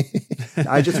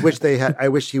 I just wish they had. I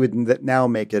wish he would now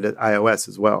make it at iOS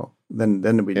as well. Then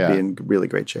we'd be in really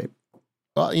great shape.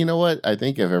 Well, you know what? I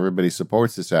think if everybody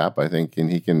supports this app, I think, and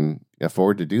he can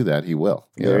afford to do that, he will.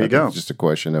 There you go. It's just a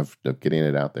question of getting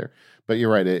it out there. But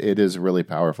you're right. It is really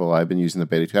powerful. I've been using the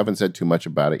beta too. I haven't said too much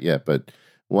about it yet, but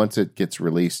once it gets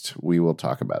released, we will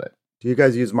talk about it. Do you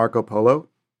guys use Marco Polo?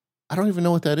 I don't even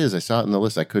know what that is. I saw it in the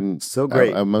list. I couldn't. So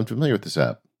great. I'm unfamiliar with this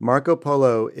app. Marco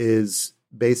Polo is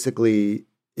basically,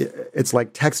 it's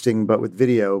like texting, but with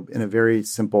video in a very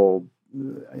simple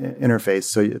interface.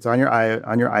 So it's on your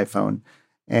iPhone,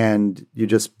 and you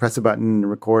just press a button and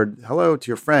record hello to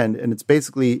your friend. And it's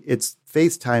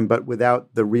FaceTime, but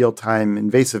without the real-time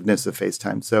invasiveness of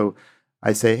FaceTime. So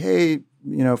I say, hey,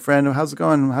 friend, how's it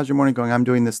going? How's your morning going? I'm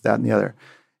doing this, that, and the other.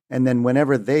 And then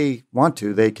whenever they want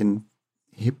to, they can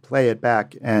play it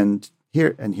back and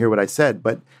hear what I said.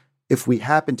 But if we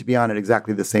happen to be on at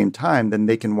exactly the same time, then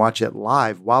they can watch it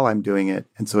live while I'm doing it.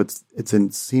 And so it's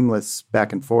in seamless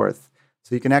back and forth.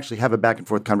 So you can actually have a back and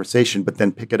forth conversation, but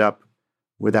then pick it up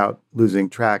without losing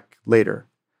track later.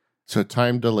 So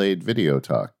time delayed video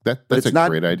talk. That's a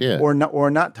great idea. Or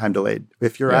not time delayed.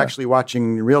 If you're actually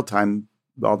watching in real time,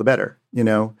 all the better,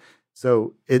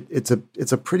 So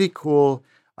it's a pretty cool.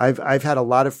 I've had a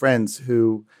lot of friends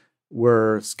who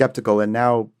were skeptical, and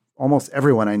now almost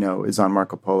everyone I know is on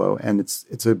Marco Polo, and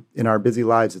in our busy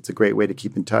lives, it's a great way to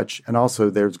keep in touch. And also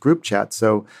there's group chat.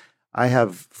 So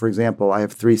for example, I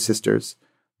have 3 sisters.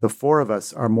 The 4 of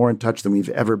us are more in touch than we've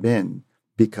ever been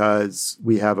because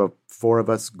we have a 4 of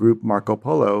us group Marco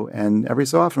Polo. And every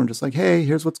so often I'm just like, hey,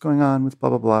 here's what's going on with blah,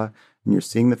 blah, blah. And you're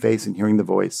seeing the face and hearing the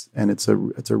voice. And it's a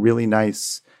really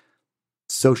nice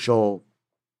social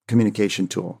communication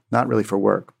tool, not really for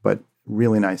work, but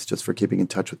really nice just for keeping in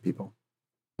touch with people.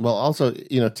 Well, also,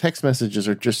 text messages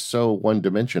are just so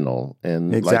one-dimensional.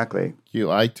 And exactly.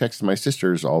 I text my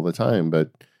sisters all the time,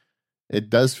 but it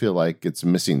does feel like it's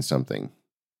missing something.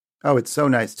 Oh, it's so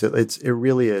nice it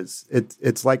really is.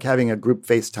 It's like having a group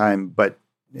FaceTime, but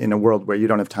in a world where you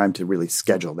don't have time to really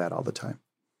schedule that all the time.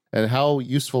 And how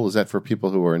useful is that for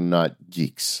people who are not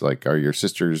geeks? Like, are your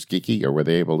sisters geeky, or were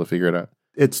they able to figure it out?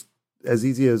 It's as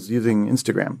easy as using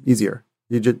Instagram. Easier.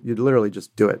 You literally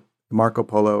just do it. The Marco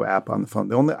Polo app on the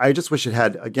phone. I just wish it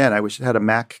had. Again, I wish it had a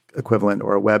Mac equivalent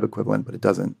or a web equivalent, but it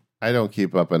doesn't. I don't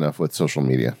keep up enough with social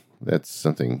media. That's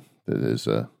something that is.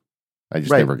 I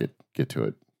just never get to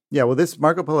it. Yeah, well, this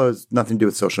Marco Polo has nothing to do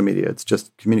with social media. It's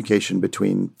just communication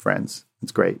between friends.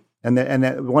 It's great. And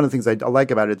one of the things I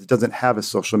like about it doesn't have a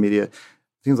social media. It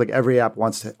seems like every app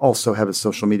wants to also have a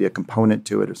social media component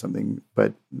to it or something,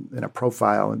 but in a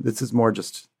profile. And this is more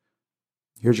just,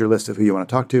 here's your list of who you want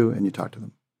to talk to, and you talk to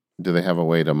them. Do they have a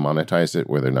way to monetize it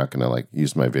where they're not going to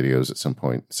use my videos at some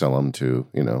point, sell them to,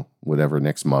 whatever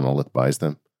next monolith buys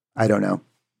them? I don't know.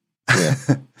 Yeah.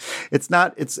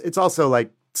 It's also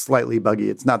slightly buggy.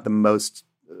 It's not the most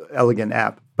elegant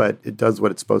app, but it does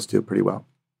what it's supposed to pretty well.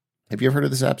 Have you ever heard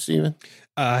of this app, Steven?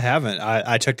 I haven't.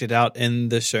 I checked it out in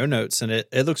the show notes, and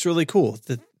it looks really cool.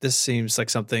 This seems like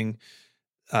something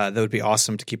that would be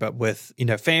awesome to keep up with,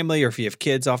 family, or if you have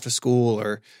kids off to school,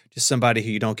 or just somebody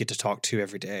who you don't get to talk to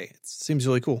every day. It seems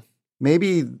really cool.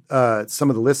 Maybe some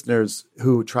of the listeners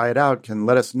who try it out can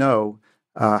let us know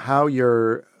how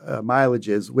your mileage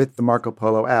is with the Marco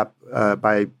Polo app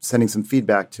by sending some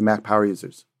feedback to Mac Power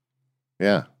users.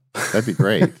 Yeah, that'd be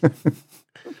great.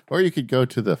 Or you could go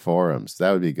to the forums.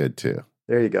 That would be good too.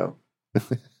 There you go.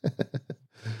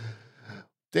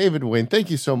 David Wayne, thank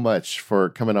you so much for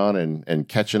coming on and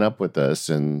catching up with us,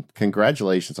 and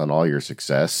congratulations on all your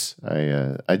success.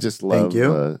 I just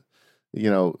love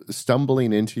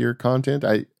stumbling into your content.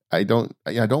 I don't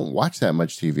watch that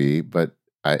much TV, but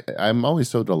I'm always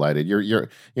so delighted. You're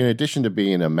in addition to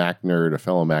being a Mac nerd, a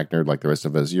fellow Mac nerd like the rest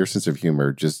of us, your sense of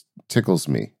humor just tickles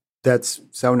me. That's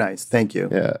so nice. Thank you.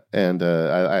 Yeah, and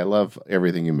I love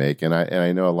everything you make, and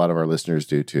I know a lot of our listeners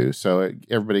do too. So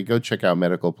everybody, go check out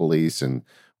Medical Police, and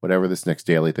whatever this next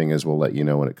daily thing is, we'll let you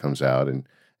know when it comes out, and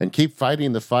keep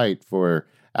fighting the fight for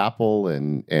Apple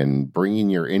and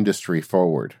bringing your industry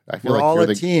forward. I feel we're all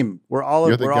a team. We're all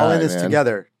in this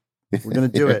together. We're gonna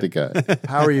do it. The guy.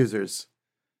 Power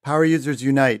users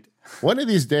unite. One of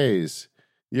these days,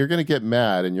 you're gonna get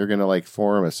mad, and you're gonna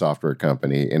form a software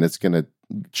company, and it's gonna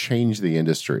change the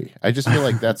industry. I just feel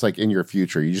like that's in your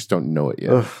future. You just don't know it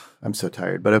yet. Ugh, I'm so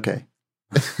tired, but okay.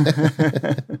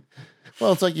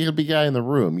 Well, it's like you could be a guy in the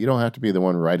room. You don't have to be the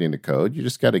one writing the code. You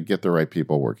just got to get the right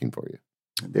people working for you.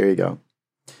 There you go.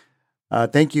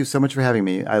 Thank you so much for having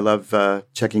me. I love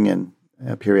checking in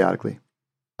periodically.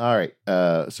 All right.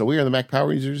 So we are the Mac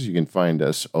Power Users. You can find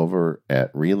us over at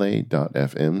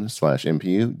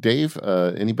relay.fm/MPU. Dave,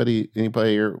 anybody,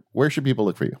 where should people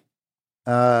look for you?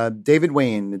 David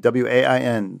Wayne,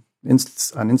 WAIN, on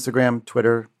Instagram,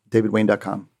 Twitter,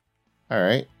 davidwayne.com. All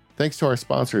right. Thanks to our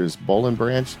sponsors, Boll &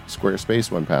 Branch, Squarespace,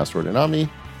 1Password, and Omni.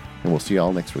 And we'll see you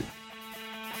all next week.